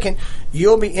first or second,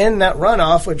 you'll be in that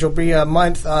runoff, which will be a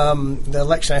month. The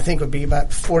election, I think, would be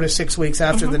about 4 to 6 weeks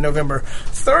after the November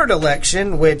 3rd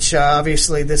election, which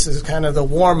obviously this is kind of the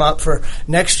warm-up for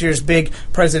next year's big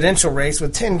presidential race.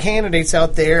 With 10 candidates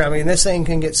out there, I mean, this thing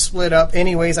can get split up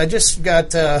anyways. I just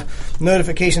got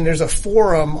notification there's a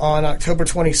forum on October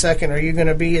 22nd. Are you going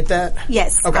to be at that?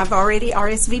 Yes, okay. I've already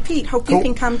RSVP'd. Hope you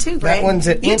can come too, Greg. That one's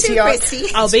at Antioch.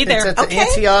 I'll be there. It's at the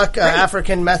Antioch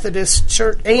African Methodist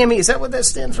Church. AME, is that what that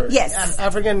stands for? Yes.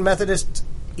 African Methodist,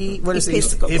 what is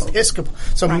Episcopal. it? Episcopal.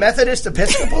 So right. Methodist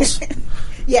Episcopals?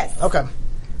 Yes. Okay.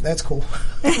 That's cool.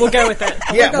 We'll go with it.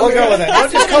 Yeah, we'll go with it. We'll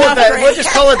just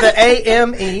call it the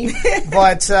AME.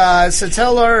 But so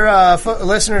tell our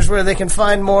listeners where they can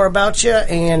find more about you.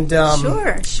 And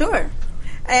Sure.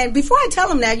 And before I tell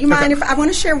them that, you mind if I want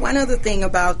to share one other thing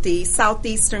about the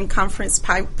Southeastern Conference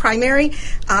primary?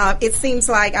 It seems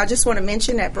like I just want to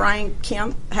mention that Brian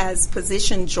Kemp has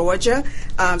positioned Georgia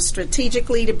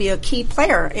strategically to be a key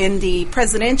player in the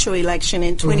presidential election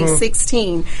in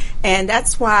 2016. And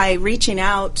that's why reaching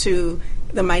out to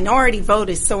the minority vote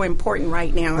is so important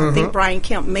right now. I think Brian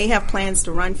Kemp may have plans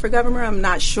to run for governor. I'm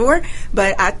not sure,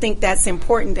 but I think that's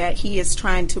important that he is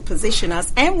trying to position us.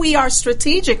 And we are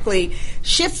strategically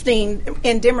shifting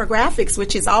in demographics,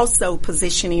 which is also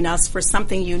positioning us for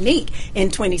something unique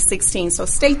in 2016. So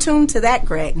stay tuned to that,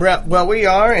 Greg. Well, we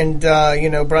are, and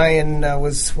Brian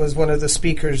was one of the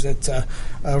speakers at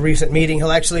a recent meeting.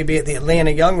 He'll actually be at the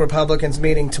Atlanta Young Republicans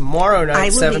meeting tomorrow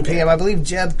night, 7 p.m. I believe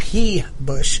Jeb P.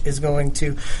 Bush is going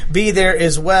to be there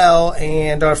as well.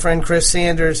 And our friend Chris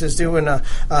Sanders is doing a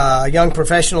young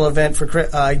professional event for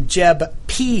Jeb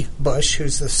P. Bush,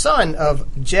 who's the son of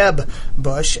Jeb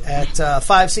Bush, at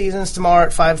Five Seasons tomorrow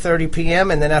at 5:30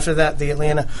 p.m. And then after that, the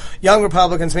Atlanta Young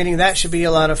Republicans meeting. That should be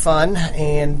a lot of fun.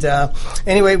 And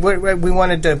anyway, we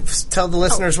wanted to tell the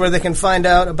listeners where they can find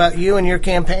out about you and your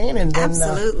campaign. And then,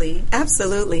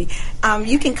 Absolutely.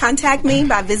 You can contact me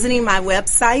by visiting my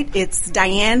website. It's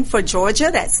Diane for Georgia.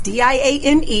 That's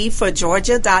DIANE for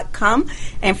Georgia.com.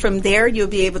 And from there, you'll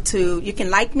be able to, you can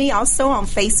like me also on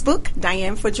Facebook,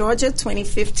 Diane for Georgia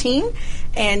 2015.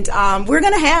 And we're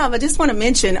going to have, I just want to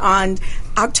mention, on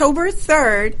October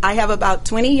 3rd, I have about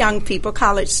 20 young people,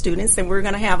 college students, and we're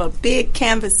going to have a big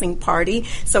canvassing party.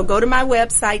 So go to my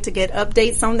website to get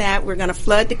updates on that. We're going to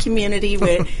flood the community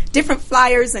with different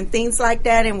flyers and things like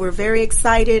that, and we're very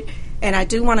excited. And I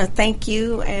do want to thank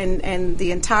you and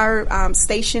the entire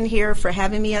station here for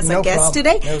having me as a guest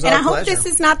today. And I hope this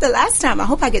is not the last time. I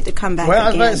hope I get to come back again. I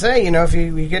was about to say, if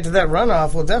you get to that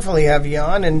runoff, we'll definitely have you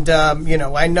on. And,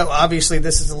 I know obviously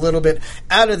this is a little bit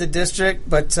out of the district,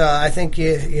 but I think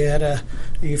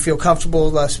you feel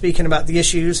comfortable speaking about the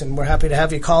issues, and we're happy to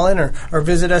have you call in or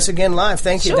visit us again live.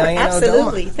 Thank you, Diana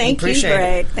absolutely. Odoma. Thank you,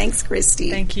 Greg. Thanks, Christy.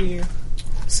 Thank you.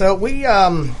 So we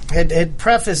had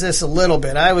prefaced this a little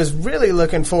bit. I was really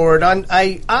looking forward.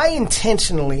 I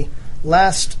intentionally,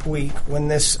 last week, when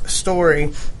this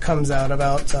story comes out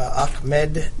about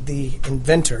Ahmed the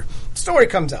inventor, story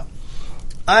comes out.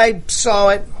 I saw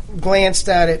it, glanced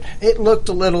at it. It looked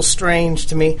a little strange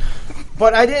to me,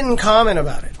 but I didn't comment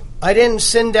about it. I didn't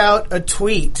send out a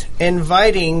tweet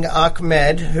inviting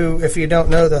Ahmed, who, if you don't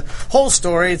know the whole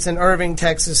story, it's in Irving,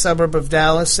 Texas, suburb of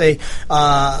Dallas, a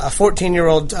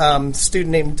 14-year-old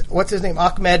student named, what's his name,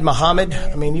 Ahmed Muhammad.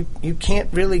 I mean, you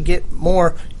can't really get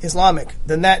more Islamic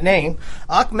than that name.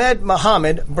 Ahmed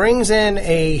Muhammad brings in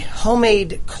a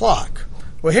homemade clock.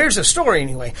 Well, here's the story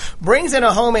anyway. Brings in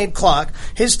a homemade clock.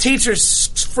 His teacher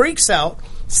freaks out,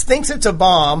 thinks it's a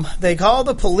bomb. They call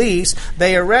the police.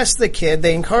 They arrest the kid.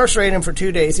 They incarcerate him for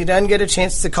 2 days. He doesn't get a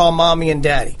chance to call mommy and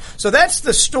daddy. So that's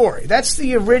the story. That's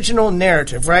the original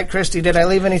narrative, right, Christy? Did I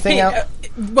leave anything out?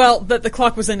 Well, that the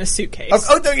clock was in a suitcase.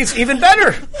 Oh, it's even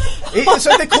better.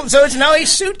 So it's now a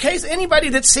suitcase. Anybody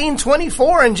that's seen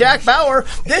 24 and Jack Bauer,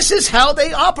 this is how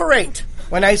they operate.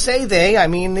 When I say they, I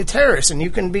mean the terrorists, and you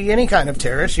can be any kind of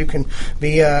terrorist. You can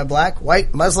be black,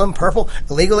 white, Muslim, purple,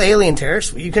 illegal alien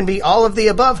terrorist. You can be all of the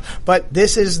above, but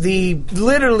this is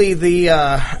literally the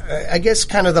I guess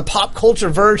kind of the pop culture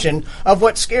version of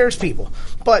what scares people.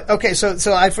 But okay, so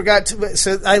I forgot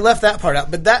so I left that part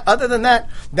out. But other than that,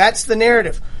 that's the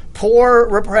narrative. Poor,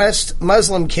 repressed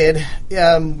Muslim kid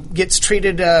gets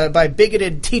treated by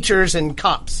bigoted teachers and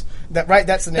cops.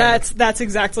 That's the narrative. That's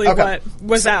exactly what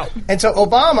was out. And so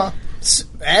Obama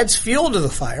adds fuel to the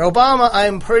fire. Obama,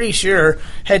 I'm pretty sure,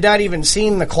 had not even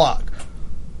seen the clock,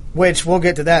 which we'll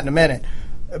get to that in a minute.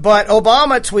 But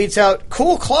Obama tweets out,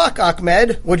 "Cool clock,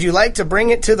 Ahmed. Would you like to bring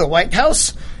it to the White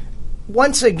House?"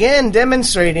 Once again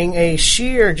demonstrating a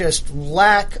sheer just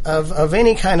lack of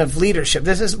any kind of leadership.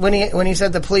 This is when he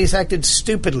said the police acted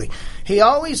stupidly. He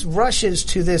always rushes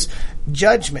to this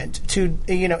judgment to,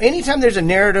 anytime there's a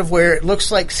narrative where it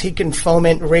looks like he can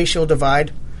foment racial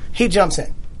divide, he jumps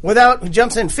in.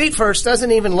 Jumps in feet first,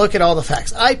 doesn't even look at all the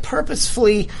facts. I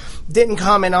purposefully didn't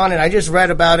comment on it. I just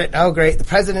read about it. Oh, great. The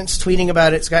president's tweeting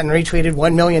about it. It's gotten retweeted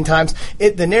 1 million times.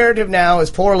 The narrative now is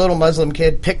poor little Muslim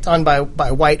kid picked on by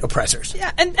white oppressors.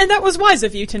 Yeah, and that was wise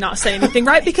of you to not say anything,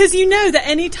 right? Because you know that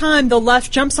any time the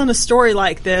left jumps on a story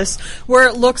like this where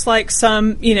it looks like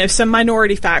some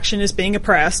minority faction is being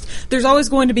oppressed, there's always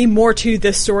going to be more to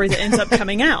this story that ends up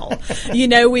coming out.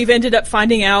 We've ended up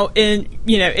finding out in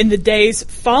the days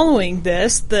following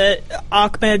this that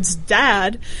Ahmed's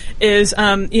dad is,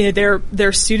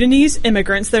 they're Sudanese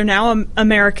immigrants. They're now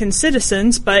American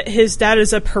citizens, but his dad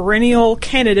is a perennial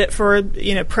candidate for,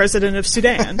 president of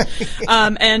Sudan.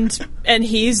 And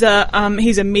he's a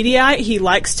Mediaite. He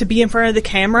likes to be in front of the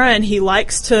camera, and he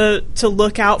likes to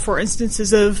look out for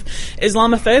instances of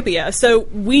Islamophobia. So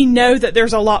we know that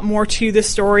there's a lot more to this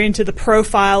story and to the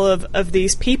profile of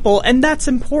these people, and that's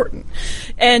important.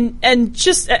 And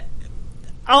just,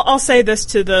 I'll say this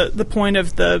to the point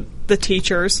of the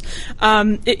teachers.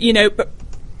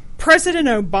 President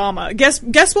Obama.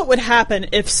 Guess what would happen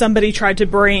if somebody tried to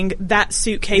bring that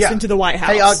suitcase into the White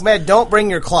House? Hey, Ahmed, don't bring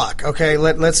your clock, okay?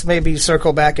 Let's maybe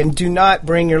circle back, and do not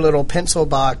bring your little pencil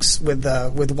box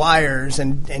with wires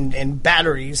and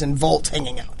batteries and volts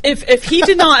hanging out. If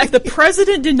the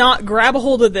president did not grab a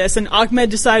hold of this and Ahmed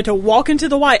decided to walk into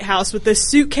the White House with this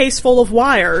suitcase full of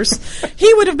wires,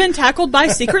 he would have been tackled by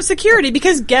secret security,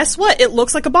 because guess what? It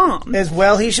looks like a bomb. As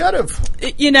well he should have.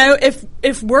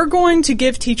 If we're going to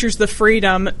give teachers the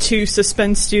freedom to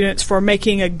suspend students for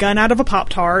making a gun out of a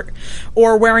Pop-Tart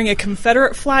or wearing a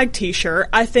Confederate flag t-shirt,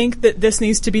 I think that this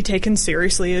needs to be taken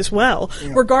seriously as well,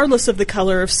 regardless of the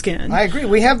color of skin. I agree.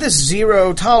 We have this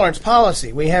zero tolerance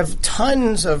policy. We have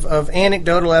tons of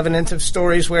anecdotal evidence of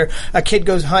stories where a kid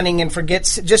goes hunting and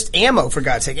forgets just ammo, for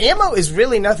God's sake. Ammo is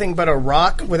really nothing but a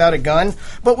rock without a gun,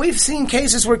 but we've seen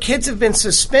cases where kids have been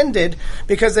suspended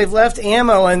because they've left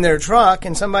ammo in their truck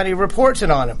and somebody reports it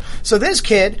on them. So this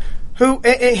kid, and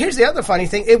here's the other funny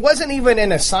thing, it wasn't even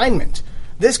an assignment.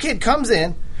 This kid comes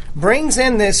in, brings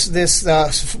in this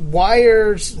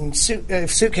wires and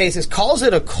suitcases, calls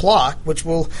it a clock, which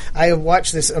I have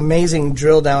watched this amazing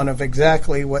drill down of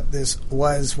exactly what this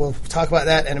was. We'll talk about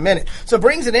that in a minute. So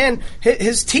brings it in.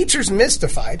 His teacher's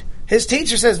mystified. His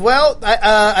teacher says, well,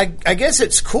 I guess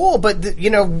it's cool, but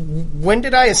when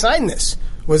did I assign this?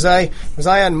 Was I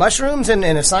on mushrooms and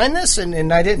assigned this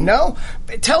and I didn't know?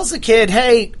 It tells the kid,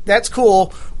 hey, that's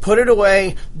cool, put it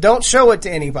away, don't show it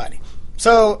to anybody.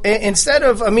 So instead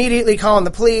of immediately calling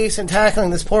the police and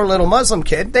tackling this poor little Muslim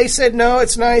kid, they said, no,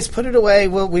 it's nice, put it away,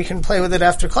 we can play with it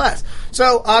after class.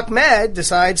 So Ahmed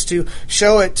decides to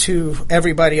show it to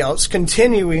everybody else,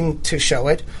 continuing to show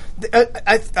it.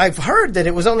 I've heard that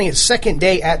it was only his second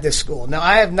day at this school. Now,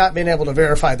 I have not been able to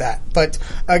verify that. But,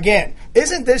 again,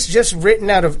 isn't this just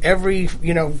written out of every,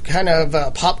 kind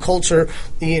of pop culture,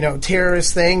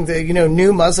 terrorist thing? The,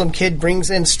 new Muslim kid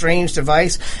brings in strange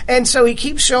device. And so he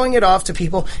keeps showing it off to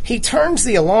people. He turns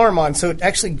the alarm on so it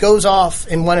actually goes off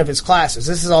in one of his classes.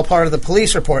 This is all part of the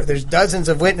police report. There's dozens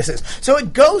of witnesses. So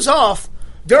it goes off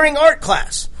during art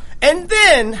class. And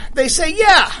then they say,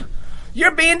 yeah,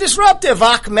 you're being disruptive,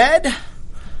 Ahmed.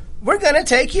 We're going to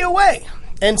take you away.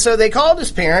 And so they called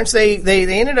his parents. They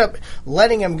ended up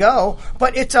letting him go.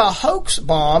 But it's a hoax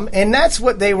bomb, and that's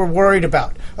what they were worried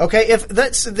about. Okay,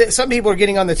 some people are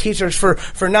getting on the teachers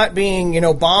for not being,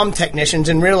 bomb technicians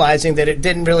and realizing that it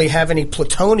didn't really have any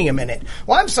plutonium in it.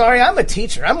 Well, I'm sorry, I'm a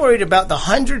teacher. I'm worried about the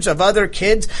hundreds of other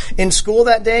kids in school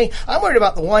that day. I'm worried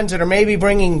about the ones that are maybe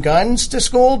bringing guns to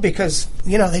school because,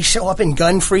 they show up in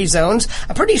gun-free zones.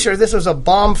 I'm pretty sure this was a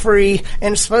bomb-free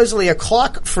and supposedly a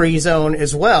clock-free zone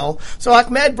as well. So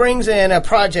Ahmed brings in a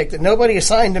project that nobody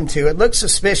assigned him to. It looks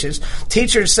suspicious.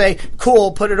 Teachers say,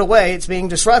 cool, put it away. It's being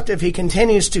disruptive. He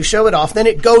continues to show it off. Then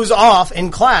it goes off in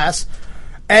class.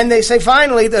 And they say,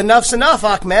 finally, enough's enough,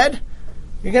 Ahmed.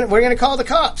 We're going to call the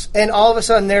cops. And all of a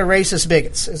sudden, they're racist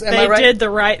bigots. Am I right? They did the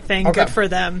right thing. Okay. Good for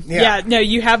them. Yeah, no,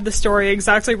 you have the story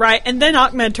exactly right. And then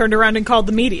Ahmed turned around and called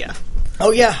the media. Oh,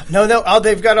 yeah. No. Oh,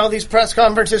 they've got all these press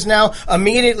conferences now.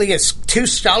 Immediately, 2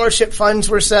 scholarship funds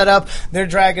were set up. They're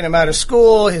dragging him out of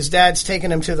school. His dad's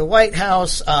taking him to the White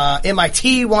House.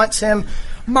 MIT wants him.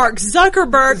 Mark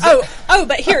Zuckerberg.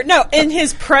 But here, no, in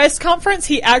his press conference,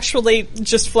 he actually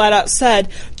just flat out said,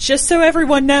 just so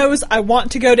everyone knows, I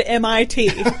want to go to MIT.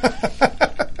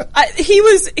 He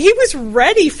was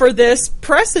ready for this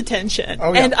press attention.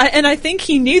 Oh, yeah. And I think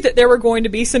he knew that there were going to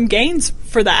be some gains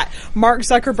for that. Mark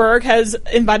Zuckerberg has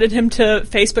invited him to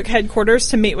Facebook headquarters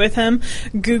to meet with him.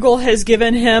 Google has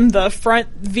given him the front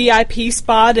VIP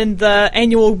spot in the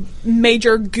annual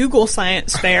major Google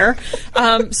Science Fair.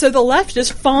 So the left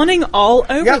is fawning all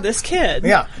over this kid.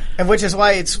 Yeah, and which is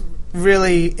why it's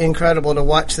really incredible to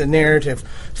watch the narrative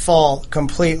fall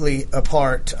completely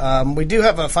apart. We do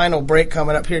have a final break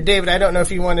coming up here. David, I don't know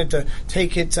if you wanted to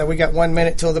take it. We got 1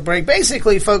 minute till the break.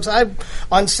 Basically, folks,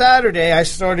 on Saturday I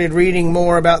started reading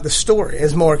more about the story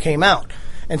as more came out.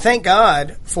 And thank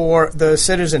God for the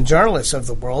citizen journalists of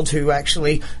the world who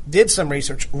actually did some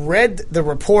research, read the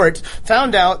report,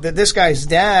 found out that this guy's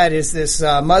dad is this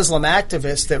Muslim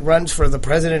activist that runs for the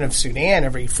president of Sudan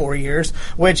every 4 years,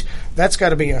 which that's got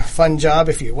to be a fun job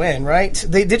if you win, right?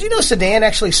 Did you know Sudan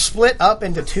actually split up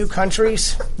into 2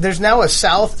 countries? There's now a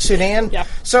South Sudan. Yeah.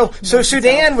 So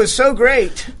Sudan was so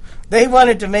great. They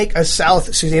wanted to make a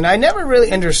South Sudan. I never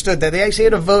really understood that. They actually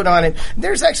had a vote on it.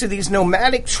 There's actually these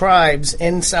nomadic tribes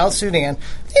in South Sudan.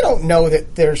 They don't know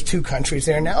that there's 2 countries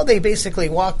there now. They basically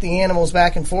walk the animals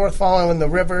back and forth following the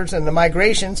rivers and the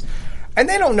migrations. And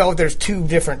they don't know there's two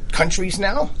different countries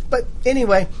now. But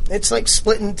anyway, it's like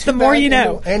splitting two. The more you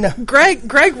know.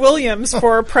 Greg Williams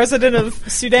for president of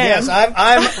Sudan. Yes,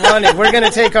 I'm running. We're going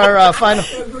to take our final.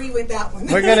 I agree with that one.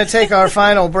 We're going to take our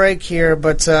final break here,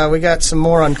 but we got some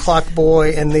more on Clock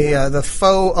Boy and the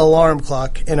faux alarm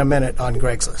clock in a minute on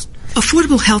Greg's List.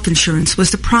 Affordable health insurance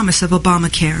was the promise of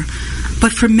Obamacare,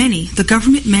 but for many, the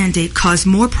government mandate caused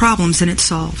more problems than it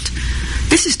solved.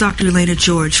 This is Dr. Elena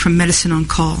George from Medicine on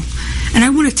Call, and I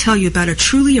want to tell you about a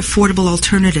truly affordable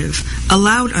alternative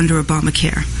allowed under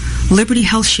Obamacare, Liberty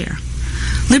HealthShare.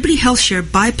 Liberty HealthShare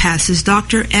bypasses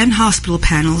doctor and hospital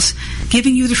panels,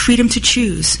 giving you the freedom to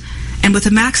choose. And with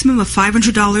a maximum of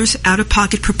 $500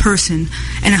 out-of-pocket per person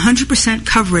and 100%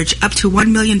 coverage up to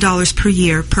 $1 million per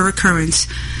year per occurrence,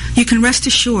 you can rest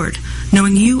assured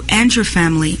knowing you and your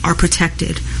family are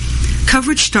protected.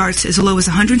 Coverage starts as low as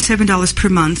 $107 per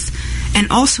month and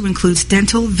also includes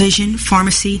dental, vision,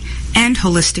 pharmacy, and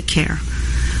holistic care.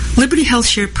 Liberty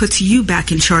HealthShare puts you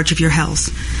back in charge of your health.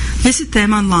 Visit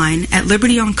them online at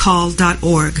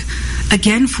libertyoncall.org.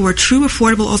 Again, for a true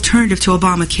affordable alternative to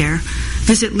Obamacare,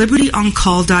 visit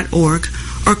libertyoncall.org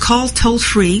or call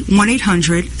toll-free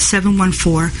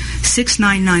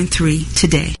 1-800-714-6993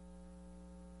 today.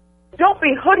 Don't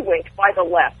be hoodwinked by the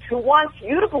left, who wants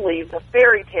you to believe the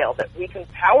fairy tale that we can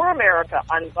power America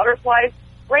on butterflies,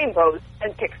 rainbows,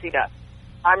 and pixie dust.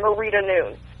 I'm Marita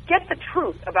Noon. Get the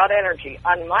truth about energy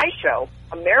on my show,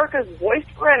 America's Voice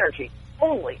for Energy,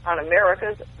 only on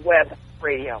America's Web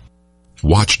Radio.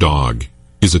 Watchdog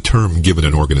is a term given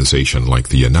an organization like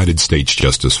the United States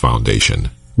Justice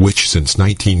Foundation, which since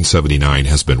 1979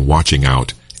 has been watching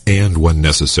out and, when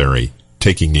necessary,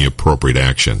 taking the appropriate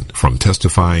action, from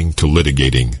testifying to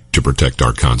litigating to protect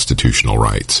our constitutional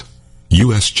rights.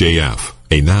 USJF,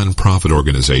 a non-profit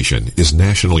organization, is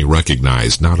nationally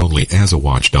recognized not only as a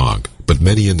watchdog, but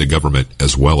many in the government,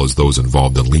 as well as those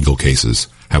involved in legal cases,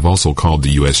 have also called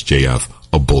the USJF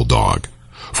a bulldog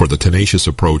for the tenacious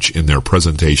approach in their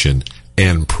presentation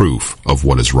and proof of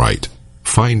what is right.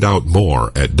 Find out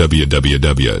more at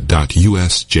www.usjf.net.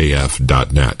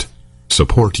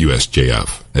 Support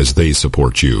USJF as they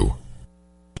support you.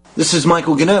 This is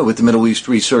Michael Gannett with the Middle East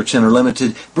Research Center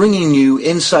Limited, bringing you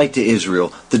Insight to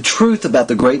Israel, the truth about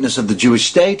the greatness of the Jewish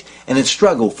state and its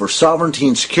struggle for sovereignty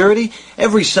and security,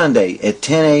 every Sunday at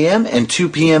 10 a.m. and 2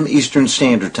 p.m. Eastern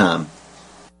Standard Time.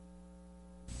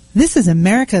 This is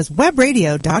America's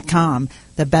Webradio.com,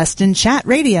 the best in chat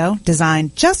radio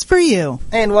designed just for you.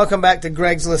 And welcome back to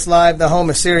Greg's List Live, the home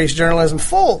of serious journalism.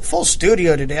 Full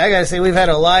studio today. I gotta say, we've had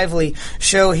a lively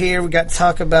show here. We got to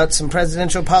talk about some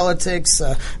presidential politics,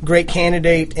 great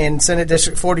candidate in Senate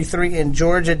District 43 in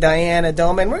Georgia, Diana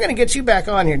Doman. We're gonna get you back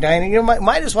on here, Diana. You know,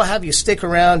 might as well have you stick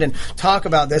around and talk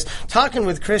about this. Talking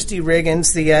with Christy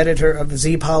Riggins, the editor of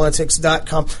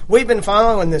ZPolitics.com. We've been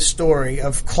following this story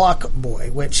of Clock Boy,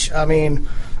 which, I mean,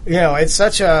 you know, it's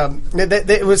such a.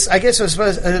 It was. I guess it was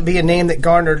supposed to be a name that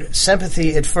garnered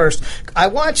sympathy at first. I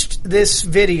watched this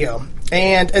video,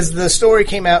 and as the story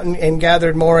came out and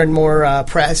gathered more and more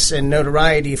press and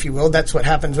notoriety, if you will, that's what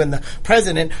happens when the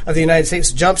president of the United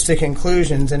States jumps to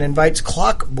conclusions and invites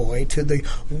Clock Boy to the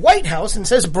White House and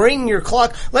says, "Bring your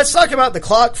clock." Let's talk about the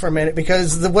clock for a minute,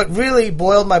 because what really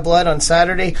boiled my blood on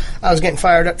Saturday, I was getting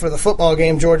fired up for the football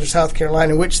game, Georgia, South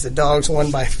Carolina, in which the Dogs won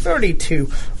by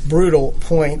 32 brutal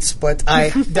points, but I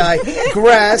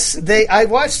digress. I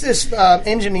watched this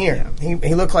engineer.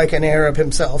 He looked like an Arab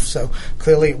himself, so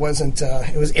clearly it wasn't.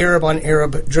 It was Arab on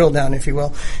Arab drill down, if you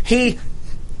will. He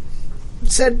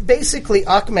said basically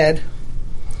Ahmed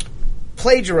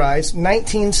plagiarized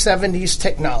 1970s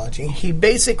technology. He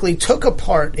basically took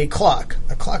apart a clock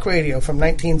radio from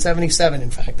 1977,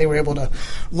 in fact. They were able to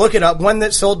look it up, one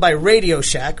that's sold by Radio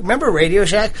Shack. Remember Radio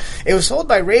Shack? It was sold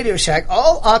by Radio Shack.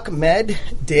 All Ahmed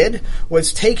did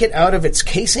was take it out of its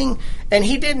casing, and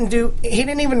he didn't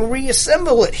even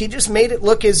reassemble it. He just made it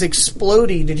look as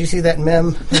explodey. Did you see that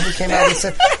meme that came out? It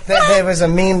said, there was a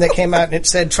meme that came out and it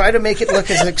said, try to make it look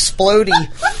as explodey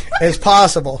as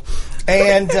possible.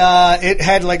 And it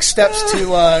had like steps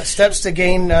to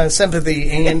gain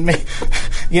sympathy, and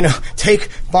take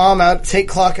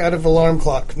clock out of alarm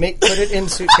clock, put it in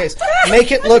suitcase,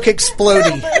 make it look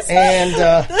explodey, and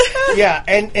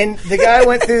and the guy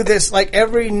went through this, like,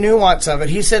 every nuance of it.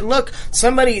 He said, look,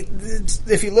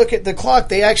 if you look at the clock,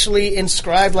 they actually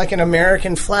inscribed like an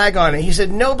American flag on it. He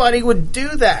said nobody would do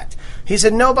that. He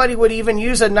said nobody would even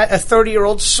use a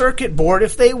 30-year-old circuit board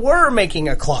if they were making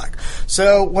a clock.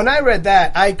 So when I read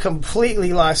that, I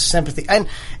completely lost sympathy. And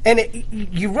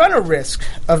you run a risk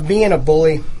of being a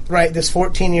bully, right, this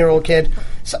 14-year-old kid.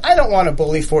 So I don't want to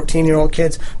bully 14-year-old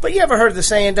kids. But you ever heard the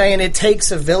saying, Diane, it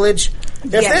takes a village?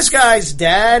 If this guy's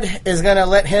dad is going to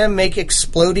let him make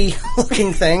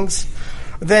explodey-looking things,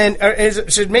 then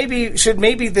should maybe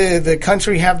the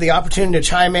country have the opportunity to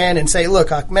chime in and say,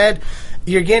 look, Ahmed,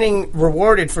 you're getting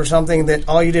rewarded for something that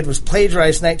all you did was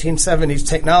plagiarize 1970s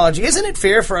technology. Isn't it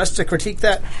fair for us to critique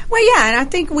that? Well, yeah, and I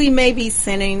think we may be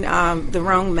sending the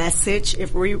wrong message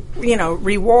if we,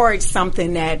 reward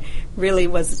something that really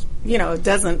was,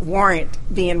 doesn't warrant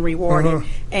being rewarded.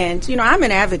 Mm-hmm. And, I'm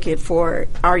an advocate for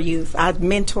our youth. I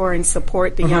mentor and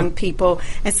support the young people.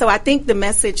 And so I think the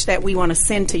message that we want to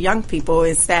send to young people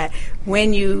is that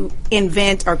when you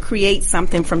invent or create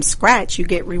something from scratch, you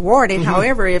get rewarded.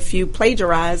 However, if you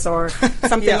plagiarize or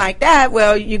something like that,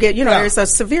 well, you get, there's a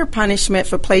severe punishment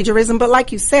for plagiarism. But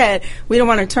like you said, we don't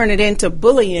want to turn it into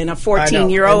bullying a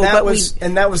 14-year-old.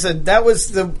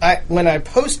 When I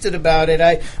posted about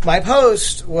it, my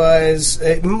post was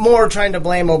more trying to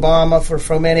blame Obama for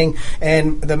fomenting,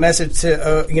 and the message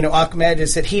to Ahmed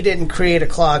is that he didn't create a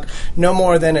clock no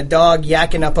more than a dog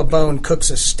yakking up a bone cooks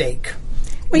a steak.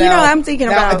 Well, now, I'm thinking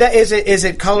about... Is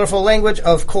it colorful language?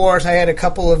 Of course. I had a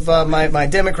couple of my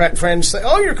Democrat friends say,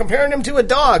 oh, you're comparing him to a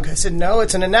dog. I said, no,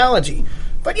 it's an analogy.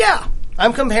 But yeah,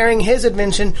 I'm comparing his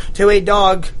invention to a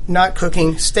dog not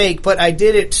cooking steak, but I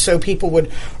did it so people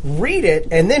would read it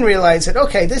and then realize that,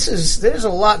 okay, there's a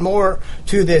lot more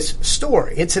to this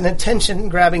story. It's an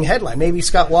attention-grabbing headline. Maybe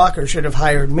Scott Walker should have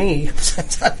hired me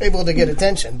since I'm able to get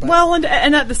attention. But. Well, and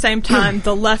at the same time,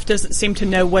 the left doesn't seem to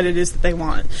know what it is that they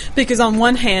want. Because on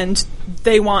one hand,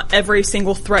 they want every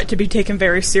single threat to be taken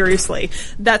very seriously.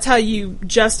 That's how you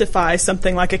justify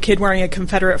something like a kid wearing a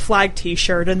Confederate flag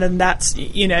T-shirt, and then that's,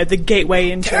 the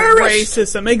gateway into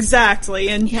racism. Exactly.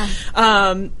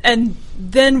 And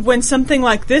then when something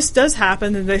like this does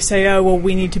happen, then they say, oh, well,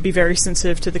 we need to be very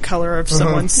sensitive to the color of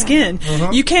someone's skin.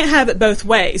 You can't have it both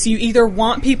ways. You either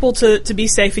want people to be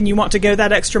safe and you want to go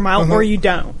that extra mile, or you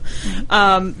don't.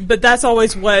 But that's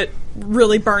always what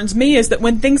really burns me, is that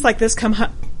when things like this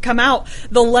come out,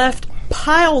 the left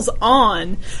piles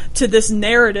on to this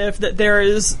narrative that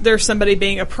there's somebody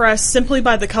being oppressed simply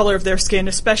by the color of their skin,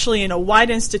 especially in a white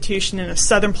institution in a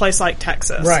southern place like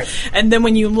Texas. Right. And then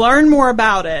when you learn more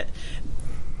about it,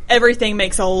 everything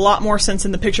makes a lot more sense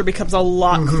and the picture becomes a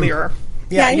lot clearer.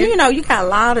 Yeah, you got a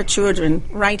lot of children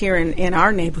right here in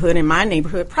our neighborhood, in my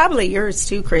neighborhood, probably yours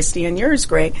too, Christy, and yours,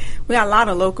 Greg. We got a lot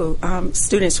of local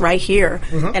students right here,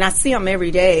 and I see them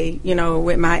every day,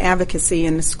 with my advocacy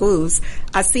in the schools.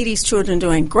 I see these children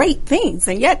doing great things,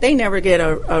 and yet they never get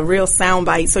a real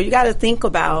soundbite. So you got to think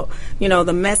about,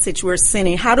 the message we're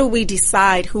sending. How do we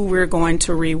decide who we're going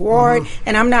to reward?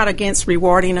 And I'm not against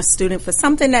rewarding a student for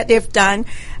something that they've done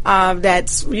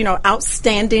that's,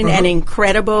 outstanding and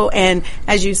incredible. And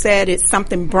as you said, it's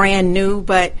something brand new,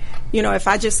 but if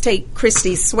I just take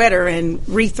Christy's sweater and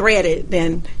rethread it,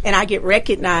 and I get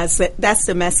recognized, that's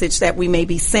the message that we may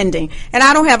be sending. And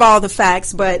I don't have all the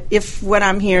facts, but if what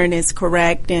I'm hearing is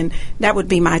correct, and that would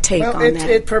be my take on that.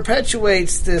 It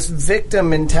perpetuates this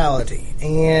victim mentality,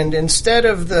 and instead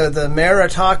of the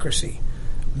meritocracy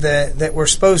that we're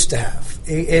supposed to have,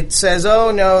 it says,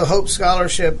 oh no, Hope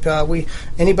Scholarship,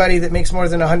 anybody that makes more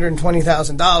than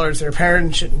 $120,000, their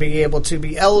parents shouldn't be able to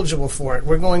be eligible for it.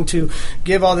 We're going to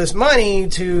give all this money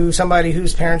to somebody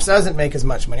whose parents doesn't make as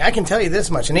much money. I can tell you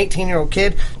this much, an 18-year-old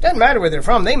kid, doesn't matter where they're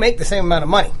from, they make the same amount of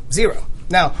money, zero.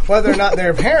 Now, whether or not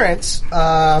their parents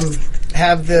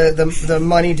have the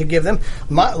money to give them,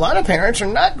 a lot of parents are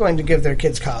not going to give their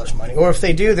kids college money, or if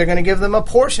they do, they're going to give them a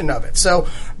portion of it. So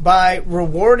by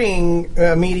rewarding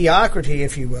mediocrity,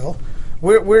 if you will,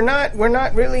 we're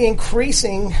not really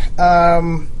increasing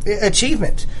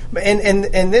achievement.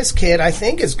 And this kid, I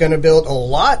think, is going to build a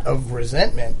lot of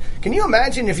resentment. Can you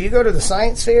imagine if you go to the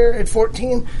science fair at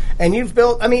 14 and you've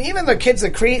built, even the kids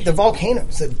that create the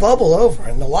volcanoes that bubble over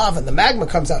and the lava and the magma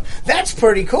comes out, that's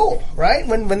pretty cool, right?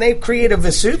 When they create a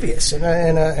Vesuvius and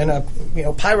a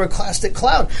pyroclastic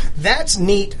cloud, that's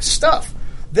neat stuff.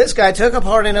 This guy took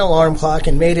apart an alarm clock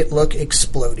and made it look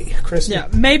explodey. Christy? Yeah,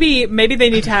 maybe they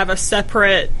need to have a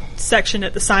separate section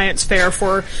at the science fair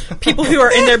for people who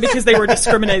are in there because they were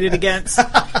discriminated against.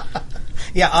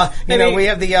 Yeah, we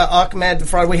have the Ahmed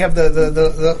fraud. We have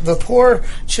the poor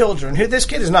children. Who this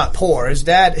kid is not poor. His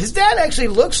dad actually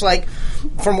looks like,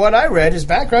 from what I read, his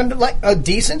background like a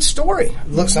decent story.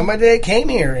 Look, somebody that came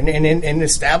here and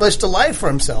established a life for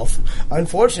himself.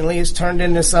 Unfortunately, he's turned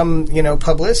into some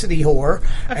publicity whore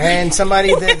and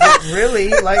somebody that really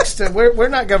likes to. We're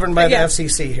not governed by the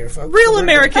FCC here, folks. Real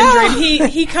American dream.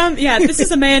 He comes. Yeah, this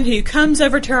is a man who comes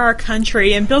over to our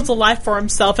country and builds a life for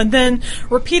himself, and then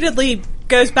repeatedly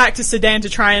goes back to Sudan to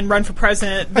try and run for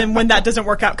president. Then when that doesn't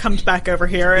work out, comes back over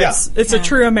here. It's a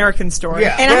true American story.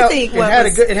 Yeah, and I think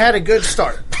it had a good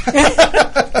start.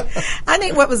 I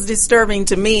think what was disturbing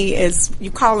to me is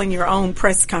you calling your own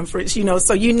press conference.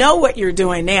 So you know what you're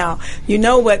doing now. You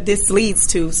know what this leads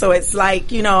to. So it's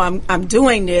like I'm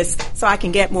doing this so I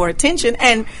can get more attention,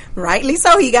 and rightly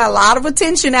so. He got a lot of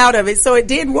attention out of it, so it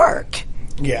did work.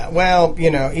 Yeah, well,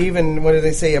 even, what do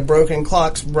they say, a broken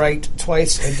clock's right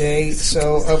twice a day.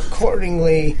 So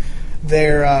accordingly,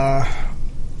 the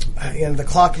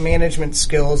clock management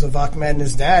skills of Ahmed and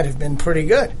his dad have been pretty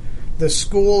good. The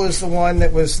school is the one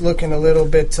that was looking a little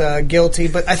bit guilty,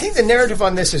 but I think the narrative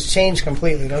on this has changed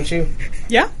completely, don't you?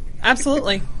 Yeah,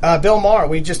 absolutely. Bill Maher,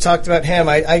 we just talked about him.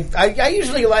 I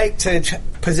usually like to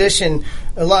position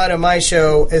a lot of my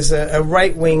show as a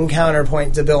right-wing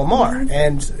counterpoint to Bill Maher,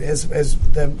 and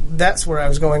that's where I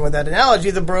was going with that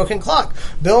analogy, the broken clock.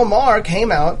 Bill Maher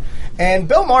came out, and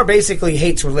Bill Maher basically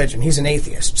hates religion. He's an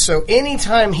atheist. So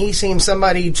anytime he sees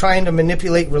somebody trying to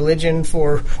manipulate religion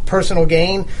for personal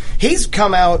gain, he's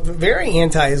come out very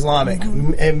anti-Islamic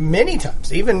many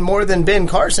times, even more than Ben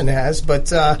Carson has.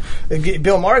 But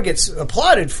Bill Maher gets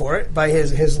applauded for it by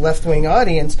his left-wing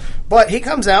audience. But he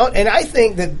comes out, and I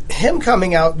think that him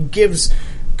coming out gives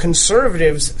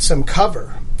conservatives some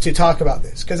cover to talk about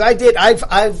this. Because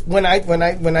when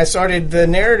I started the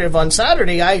narrative on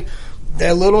Saturday,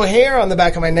 the little hair on the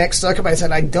back of my neck stuck up. I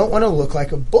said, I don't want to look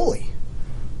like a bully.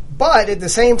 But at the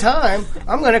same time,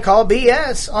 I'm going to call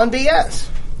BS on BS.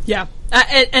 Yeah.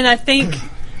 And I think,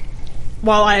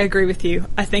 while I agree with you,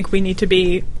 I think we need to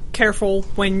be careful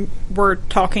when we're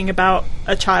talking about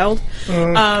a child.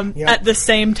 At the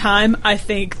same time, I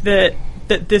think that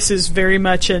this is very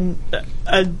much an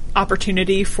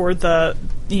opportunity for the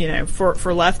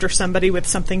for left or somebody with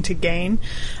something to gain,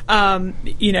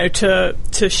 to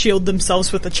shield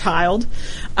themselves with a child.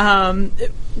 I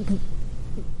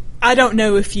don't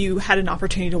know if you had an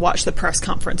opportunity to watch the press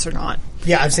conference or not.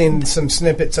 Yeah, I've seen some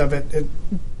snippets of it.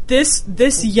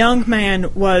 This young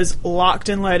man was locked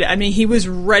and loaded. I mean, he was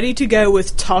ready to go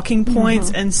with talking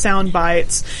points and sound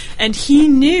bites, and he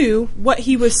knew what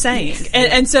he was saying.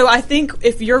 And so I think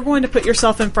if you're going to put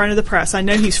yourself in front of the press, I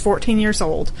know he's 14 years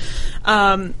old.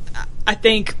 I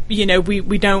think,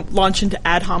 we don't launch into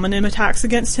ad hominem attacks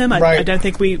against him. I don't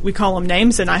think we call him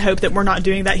names, and I hope that we're not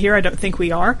doing that here. I don't think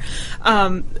we are.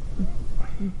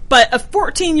 But a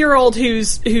 14-year-old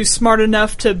who's smart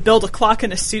enough to build a clock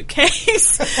in a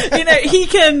suitcase, he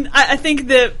can. I think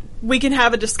that we can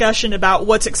have a discussion about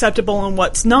what's acceptable and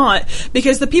what's not,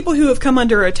 because the people who have come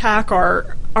under attack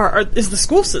is the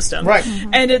school system, right?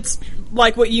 And it's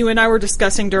like what you and I were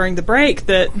discussing during the break,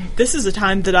 that this is a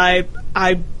time that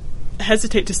I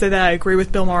hesitate to say that I agree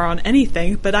with Bill Maher on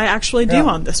anything, but I actually do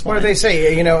on this one. Or they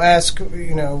say,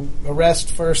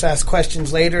 arrest first, ask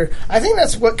questions later. I think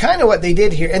that's what they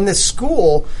did here. In the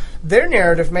school, their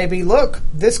narrative may be, look,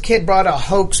 this kid brought a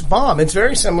hoax bomb. It's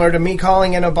very similar to me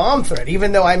calling in a bomb threat,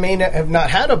 even though I may have not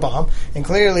had a bomb. And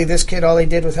clearly this kid, all he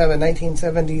did was have a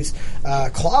 1970s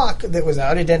clock that was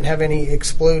out. It didn't have any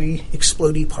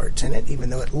explodey parts in it, even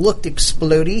though it looked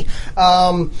explodey.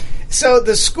 So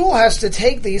the school has to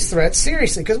take these threats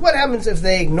seriously, because what happens if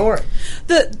they ignore it?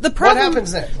 The problem, what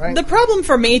happens then, right? The problem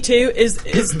for me, too, is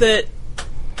that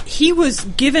he was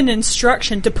given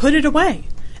instruction to put it away.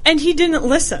 And he didn't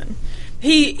listen.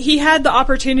 He had the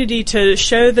opportunity to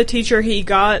show the teacher he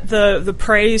got the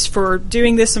praise for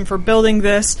doing this and for building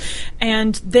this,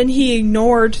 and then he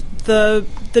ignored the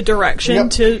direction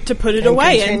to put it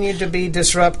away. Continued to be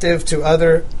disruptive to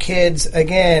other kids.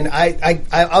 Again,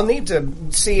 I'll need to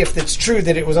see if it's true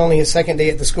that it was only his second day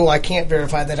at the school. I can't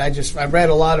verify that. I read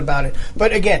a lot about it.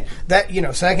 But again, that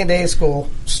second day of school,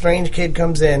 strange kid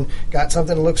comes in, got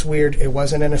something that looks weird. It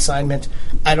wasn't an assignment.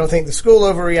 I don't think the school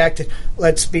overreacted.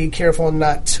 Let's be careful and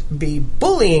not be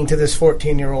bullying to this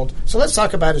 14-year-old. So let's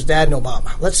talk about his dad and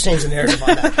Obama. Let's change the narrative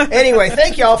on that. Anyway,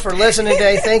 thank you all for listening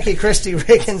today. Thank you, Christy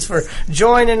Riggins, for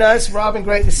joining us. Robin,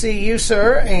 great to see you,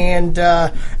 sir. And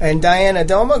Diana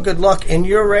Doma, good luck in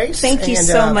your race. Thank you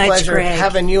so much, pleasure Greg.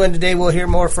 having you. And today we'll hear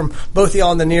more from both of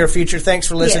y'all in the near future. Thanks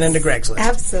for listening to Greg's List.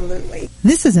 Absolutely.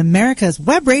 This is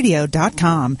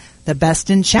AmericasWebRadio.com, the best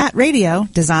in chat radio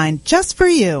designed just for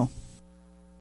you.